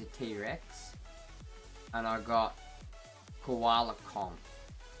 which is a T-Rex. And I got Koala Kong.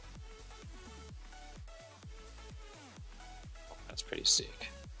 That's pretty sick.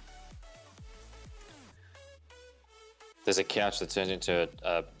 There's a couch that turns into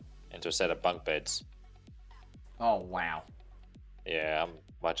a set of bunk beds. Oh, wow. Yeah, I'm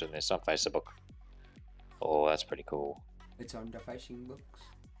watching this on Facebook. Oh, that's pretty cool. It's on the facing books.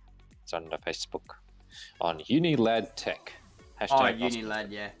 It's on the Facebook. On Unilad Tech. Oh, Hashtag Unilad,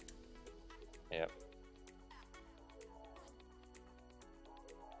 yeah. Yep.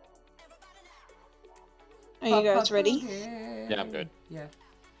 Are you guys ready? Yeah, I'm good. Yeah.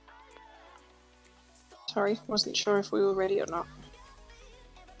 Sorry, wasn't sure if we were ready or not.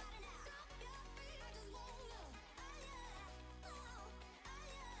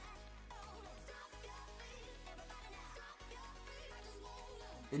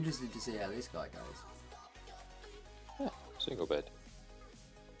 Interested to see how this guy goes. Yeah, single bed.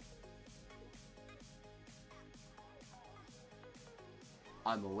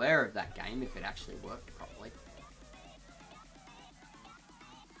 I'm aware of that game if it actually worked properly.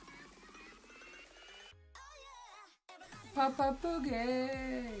 Papa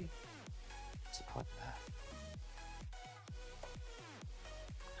Boogie. What's the point of that?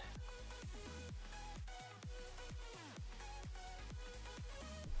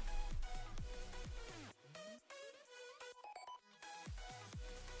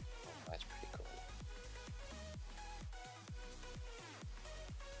 Oh, that's pretty cool.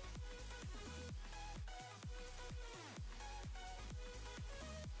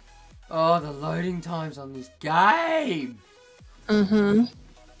 Oh, the loading times on this game. Mm-hmm.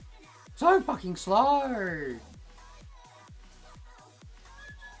 So fucking slow.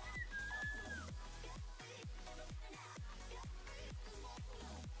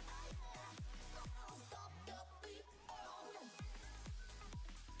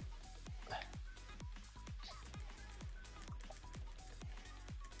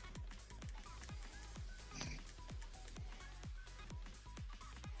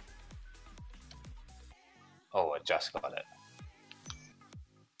 Oh, I just got it.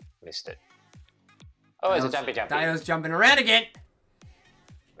 Missed it. Oh, it's a jumpy jumpy. Dale's jumping around again.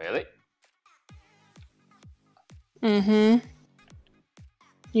 Really? Mm-hmm.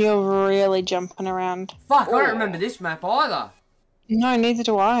 You're really jumping around. Fuck, I Oh. don't remember this map either. No, neither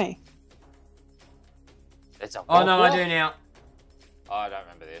do I. It's a Oh no, I what? do now. Oh, I don't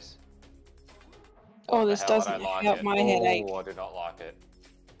remember this. Oh, What the this hell? I doesn't don't like help it. my headache. Oh, I do not like it.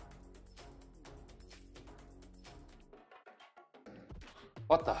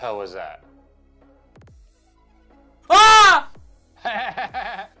 What the hell was that? Ah!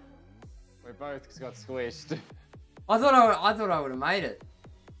 We both got squished. I thought I would have made it.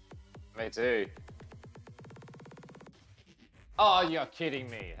 Me too. Oh, you're kidding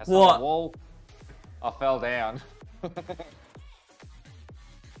me. That's What? not a wall. I fell down.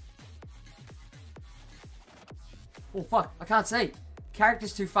 Oh fuck, I can't see.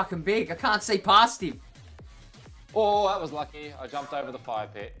 Character's too fucking big. I can't see past him. Oh, that was lucky. I jumped over the fire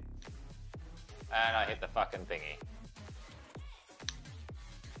pit. And I hit the fucking thingy.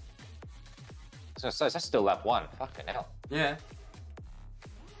 So that's still lap one. Fucking hell. Yeah.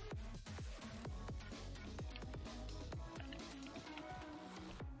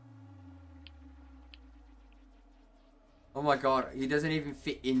 Oh my god, he doesn't even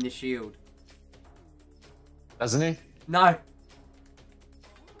fit in the shield. Doesn't he? No.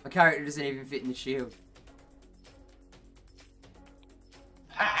 My character doesn't even fit in the shield.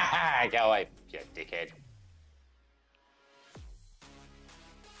 Ha ha ha! Go away, you dickhead.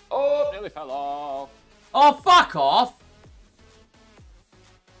 Oh, nearly fell off. Oh, fuck off!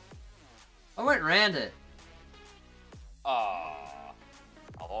 I went round it. Oh,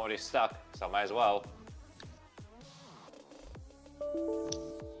 I'm already stuck, so I may as well.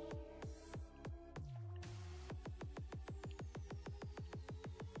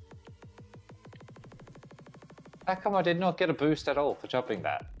 How come I did not get a boost at all for jumping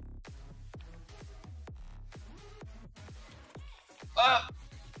that?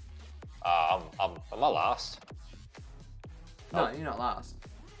 Am I last? No, Oh. you're not last.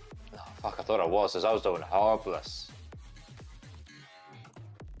 Oh, fuck, I thought I was, as I was doing hopeless.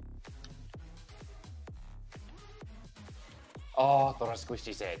 Oh, I thought I squished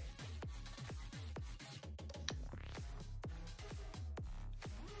his head.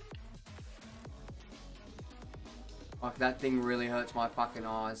 Like, that thing really hurts my fucking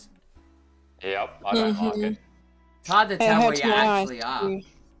eyes. Yep, I don't like it. It's hard to It tell where hurts you my eyes actually are. too.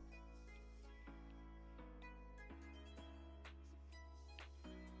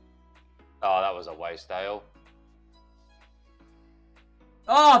 Oh, that was a waste, Dale.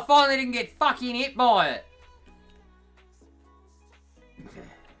 Oh, I finally didn't get fucking hit by it.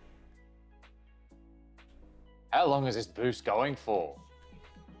 How long is this boost going for?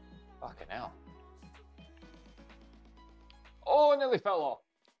 Fucking hell. Oh, I nearly fell off.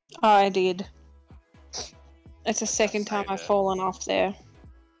 I did. It's the second time Saved I've it. fallen off there.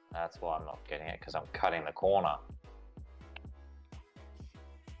 That's why I'm not getting it, because I'm cutting the corner.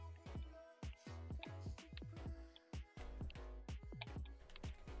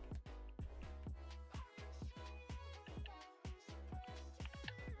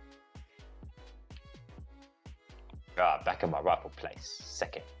 Ah, back in my rightful place.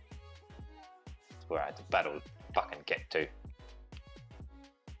 Second. That's where I had to battle fucking get to.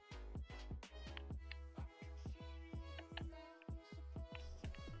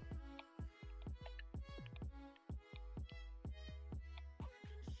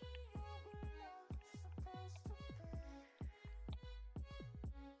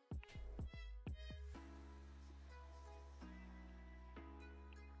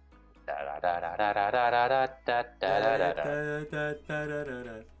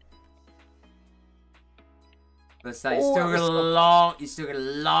 But say you still got a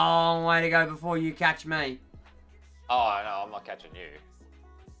long way to go before you catch me. Oh, no, I'm not catching you.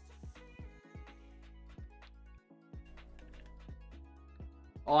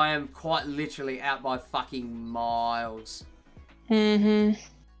 I am quite literally out by fucking miles. I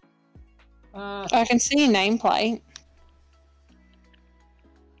can see your nameplate.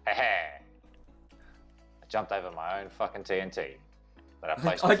 I jumped over my own fucking TNT that I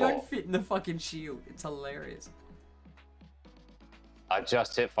placed I before. don't fit in the fucking shield. It's hilarious. I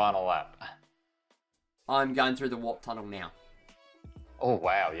just hit final lap. I'm going through the warp tunnel now. Oh,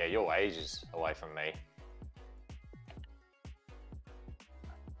 wow. Yeah, you're ages away from me.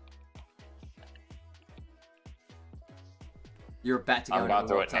 You're about to go I'm into going the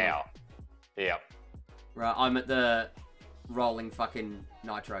through warp it tunnel. now. Yep. Right, I'm at the rolling fucking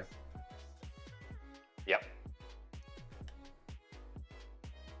Nitro. Yep.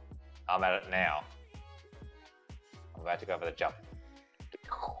 I'm at it now. I'm about to go for the jump.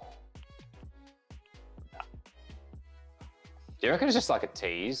 Do you reckon it's just like a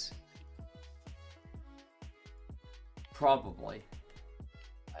tease? Probably.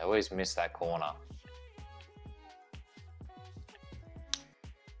 I always miss that corner.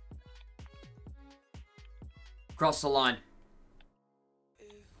 Cross the line.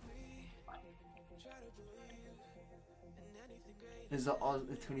 There's the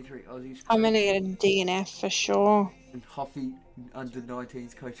 23 Aussies. I'm gonna get a DNF for sure. And Huffy, under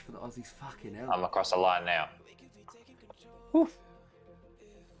 19s coach for the Aussies. Fucking hell. I'm across the line now. Oof.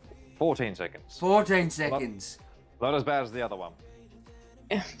 14 seconds. 14 seconds. Not as bad as the other one.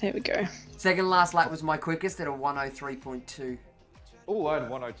 Yeah, there we go. Second last lap was my quickest at a 103.2. Oh, I had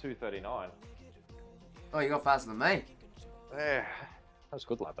 102.39. Oh, you got faster than me. Yeah, that was a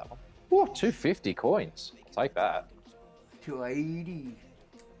good lap, that one. Ooh, 250 coins. I'll take that. 280.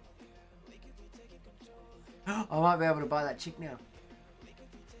 I might be able to buy that chick now.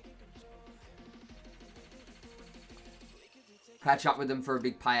 Catch up with them for a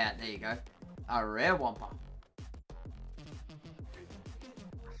big payout. There you go. A rare wampa.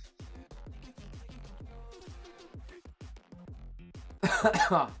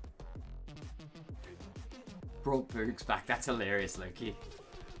 Brought Boogs back. That's hilarious, Loki.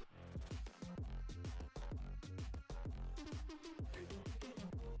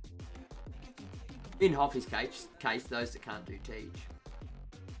 In Hoffy's case, those that can't do Teach.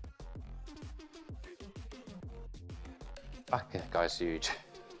 Fuck, that guy's huge.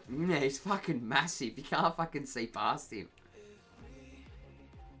 Yeah, he's fucking massive. You can't fucking see past him.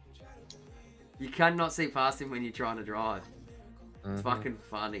 You cannot see past him when you're trying to drive. It's fucking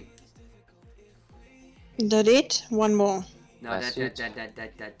funny. That it? One more. No, That's that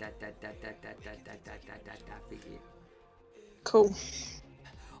Cool.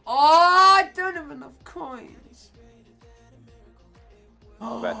 Oh, I don't have enough coins.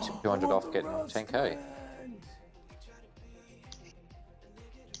 I'm about 200 off getting 10k.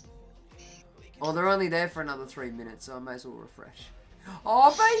 Oh, they're only there for another 3 minutes, so I may as well refresh.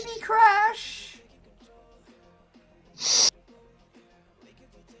 Oh, baby crash!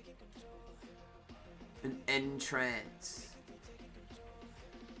 An entrance.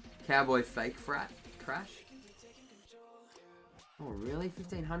 Cowboy fake frat crash. Oh, really?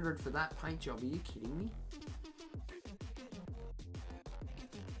 1500 for that paint job? Are you kidding me?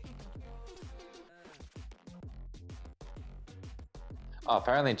 Oh,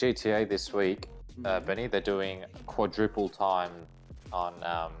 apparently GTA this week, Benny, they're doing quadruple time on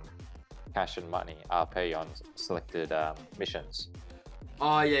cash and money, RP on selected missions.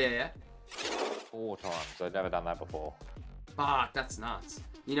 Oh, yeah. 4 times. They've never done that before. Fuck, that's nuts.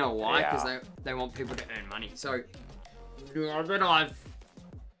 You know why? Because they want people to earn money. So, now that I've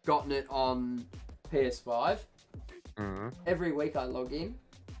gotten it on PS5, every week I log in,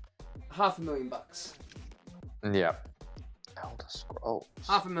 $500,000. Yeah. Elder Scrolls.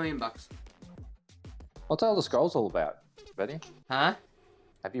 $500,000. What's Elder Scrolls all about, Benny? Huh?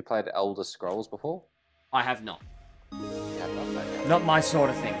 Have you played Elder Scrolls before? I have not. Yeah, not. Not my sort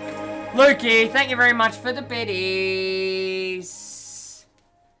of thing. Lukey, thank you very much for the biddies.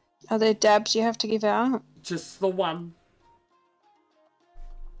 Are there dabs you have to give out? Just the one.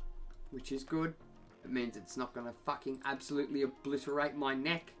 Which is good. It means it's not going to fucking absolutely obliterate my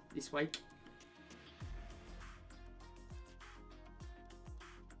neck this week.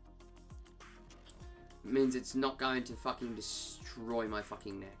 It means it's not going to fucking destroy my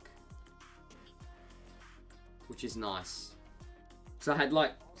fucking neck. Which is nice. So I had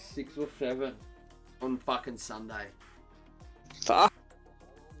like 6 or 7 on fucking Sunday. Fuck.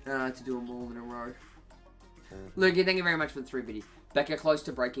 And I had to do them all in a row. Lukey, thank you very much for the 3 biddies. Becca close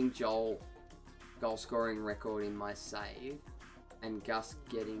to breaking Joel goal scoring record in my save, and Gus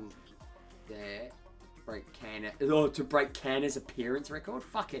getting there to break Canner's appearance record.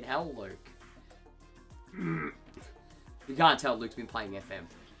 Fucking hell, Luke. You can't tell Luke's been playing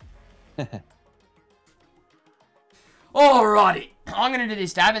FM. Alrighty, I'm going to do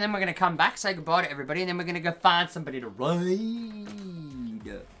this dab, and then we're going to come back, say goodbye to everybody, and then we're going to go find somebody to raid.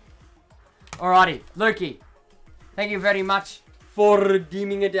 Alrighty, Lukey, thank you very much for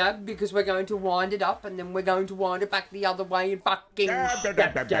redeeming a dab, because we're going to wind it up, and then we're going to wind it back the other way and fucking...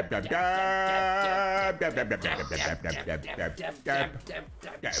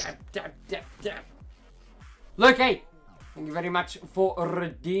 Lukey, thank you very much for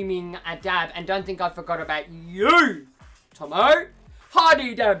redeeming a dab, and don't think I forgot about you, Tomo.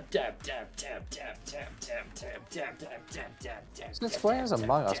 Hardy dab dab dab dab dab dab dab dab dab dab dab dab dab. Since when has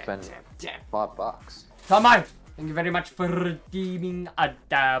Among Us been $5? Tomo, thank you very much for redeeming a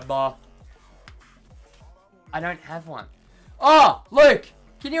dab. I don't have one. Oh, Luke,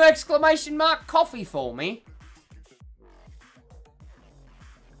 can you exclamation mark coffee for me?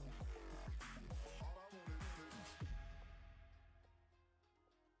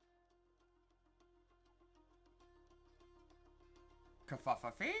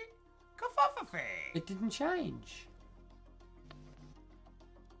 Kerfuffy? Kerfuffy? It didn't change.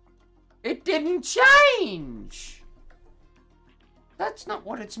 It didn't change! That's not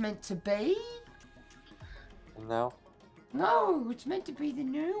what it's meant to be. No. No, it's meant to be the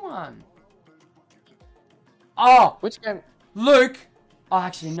new one. Oh! Which game? Luke! Oh,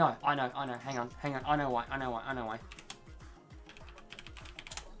 actually, no. I know. Hang on. I know why.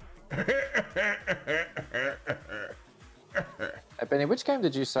 Hey, Benny, which game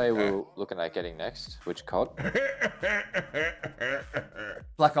did you say we were looking at getting next? Which COD?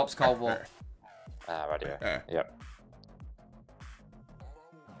 Black Ops Cold War. Ah, right here. Yep.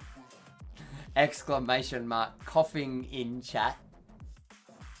 Exclamation mark coughing in chat.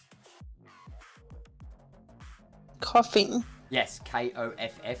 Coughing. Yes,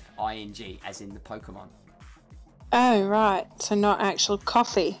 Koffing, as in the Pokemon. Oh, right. So not actual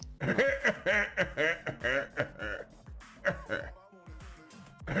coffee.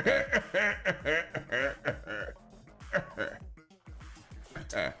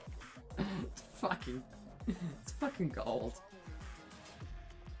 It's fucking gold.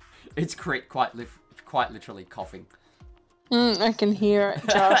 It's quite literally coughing. I can hear it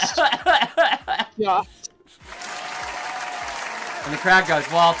just. Yeah. And the crowd goes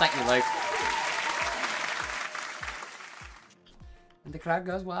wild. Thank you, Luke. And the crowd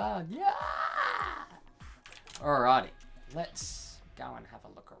goes wild. Yeah. Alrighty, let's go and have a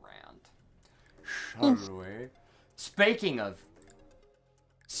look around. Shall we? Speaking of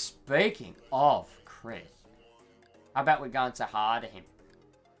Chris, how about we go and say hi to him?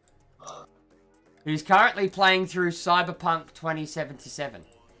 He's currently playing through Cyberpunk 2077.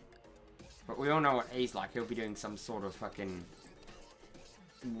 But we all know what he's like. He'll be doing some sort of fucking...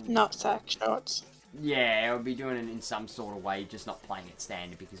 Not sack shots. Yeah, he'll be doing it in some sort of way, just not playing it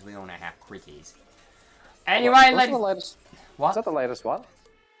standard, because we all know how quick he is. Anyway, what's the latest? What? Is that the latest one?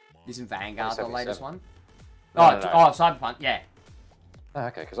 Isn't Vanguard the latest one? No, No. Oh, Cyberpunk, yeah. Oh,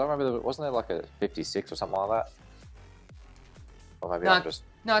 okay, because I remember, wasn't there like a 56 or something like that? Or maybe No, I'm just...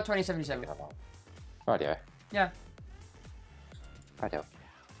 No, 2077. Rightio. Yeah. Rightio.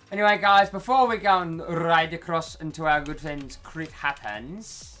 Anyway, guys, before we go and ride across into our good friends Crit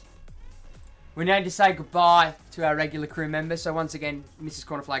Happens, we need to say goodbye to our regular crew members. So once again, Mrs.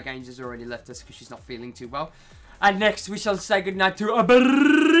 Cornerfly Games has already left us because she's not feeling too well. And next, we shall say goodnight to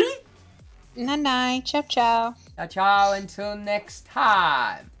Abri. Night, ciao, ciao. Ciao, ciao, until next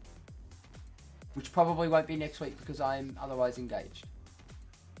time. Which probably won't be next week because I'm otherwise engaged.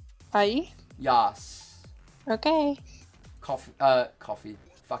 Are you? Yes. Okay. Coffee.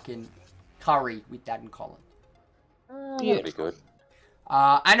 Fucking curry with Dad and Colin. That'll be good.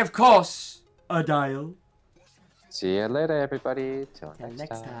 And of course, a dial. See you later, everybody. Till Till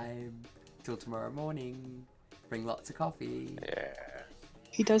next time. Till tomorrow morning. Bring lots of coffee. Yeah.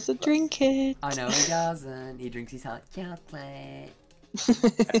 He doesn't drink it. I know he doesn't. He drinks his hot chocolate.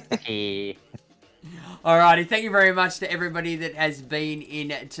 Alrighty, thank you very much to everybody that has been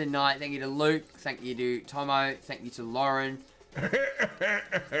in tonight. Thank you to Luke. Thank you to Tomo. Thank you to Lauren.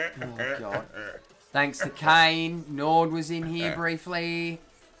 Oh, God. Thanks to Kane. Nord was in here briefly.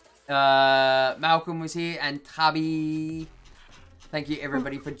 Malcolm was here. And Tubby. Thank you,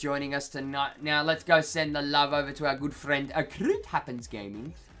 everybody, for joining us tonight. Now, let's go send the love over to our good friend, Crit Happens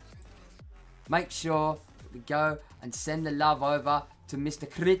Gaming. Make sure that we go and send the love over to Mr.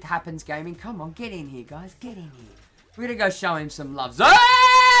 Crit Happens Gaming. Come on, get in here, guys. Get in here. We're going to go show him some love.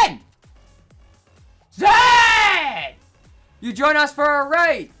 Zane! Zed! You join us for a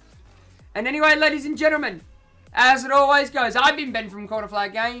raid. And anyway, ladies and gentlemen, as it always goes, I've been Ben from Quarter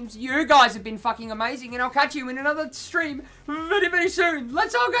Flag Games. You guys have been fucking amazing, and I'll catch you in another stream very, very soon.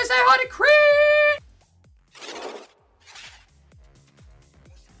 Let's all go say hi to Chris!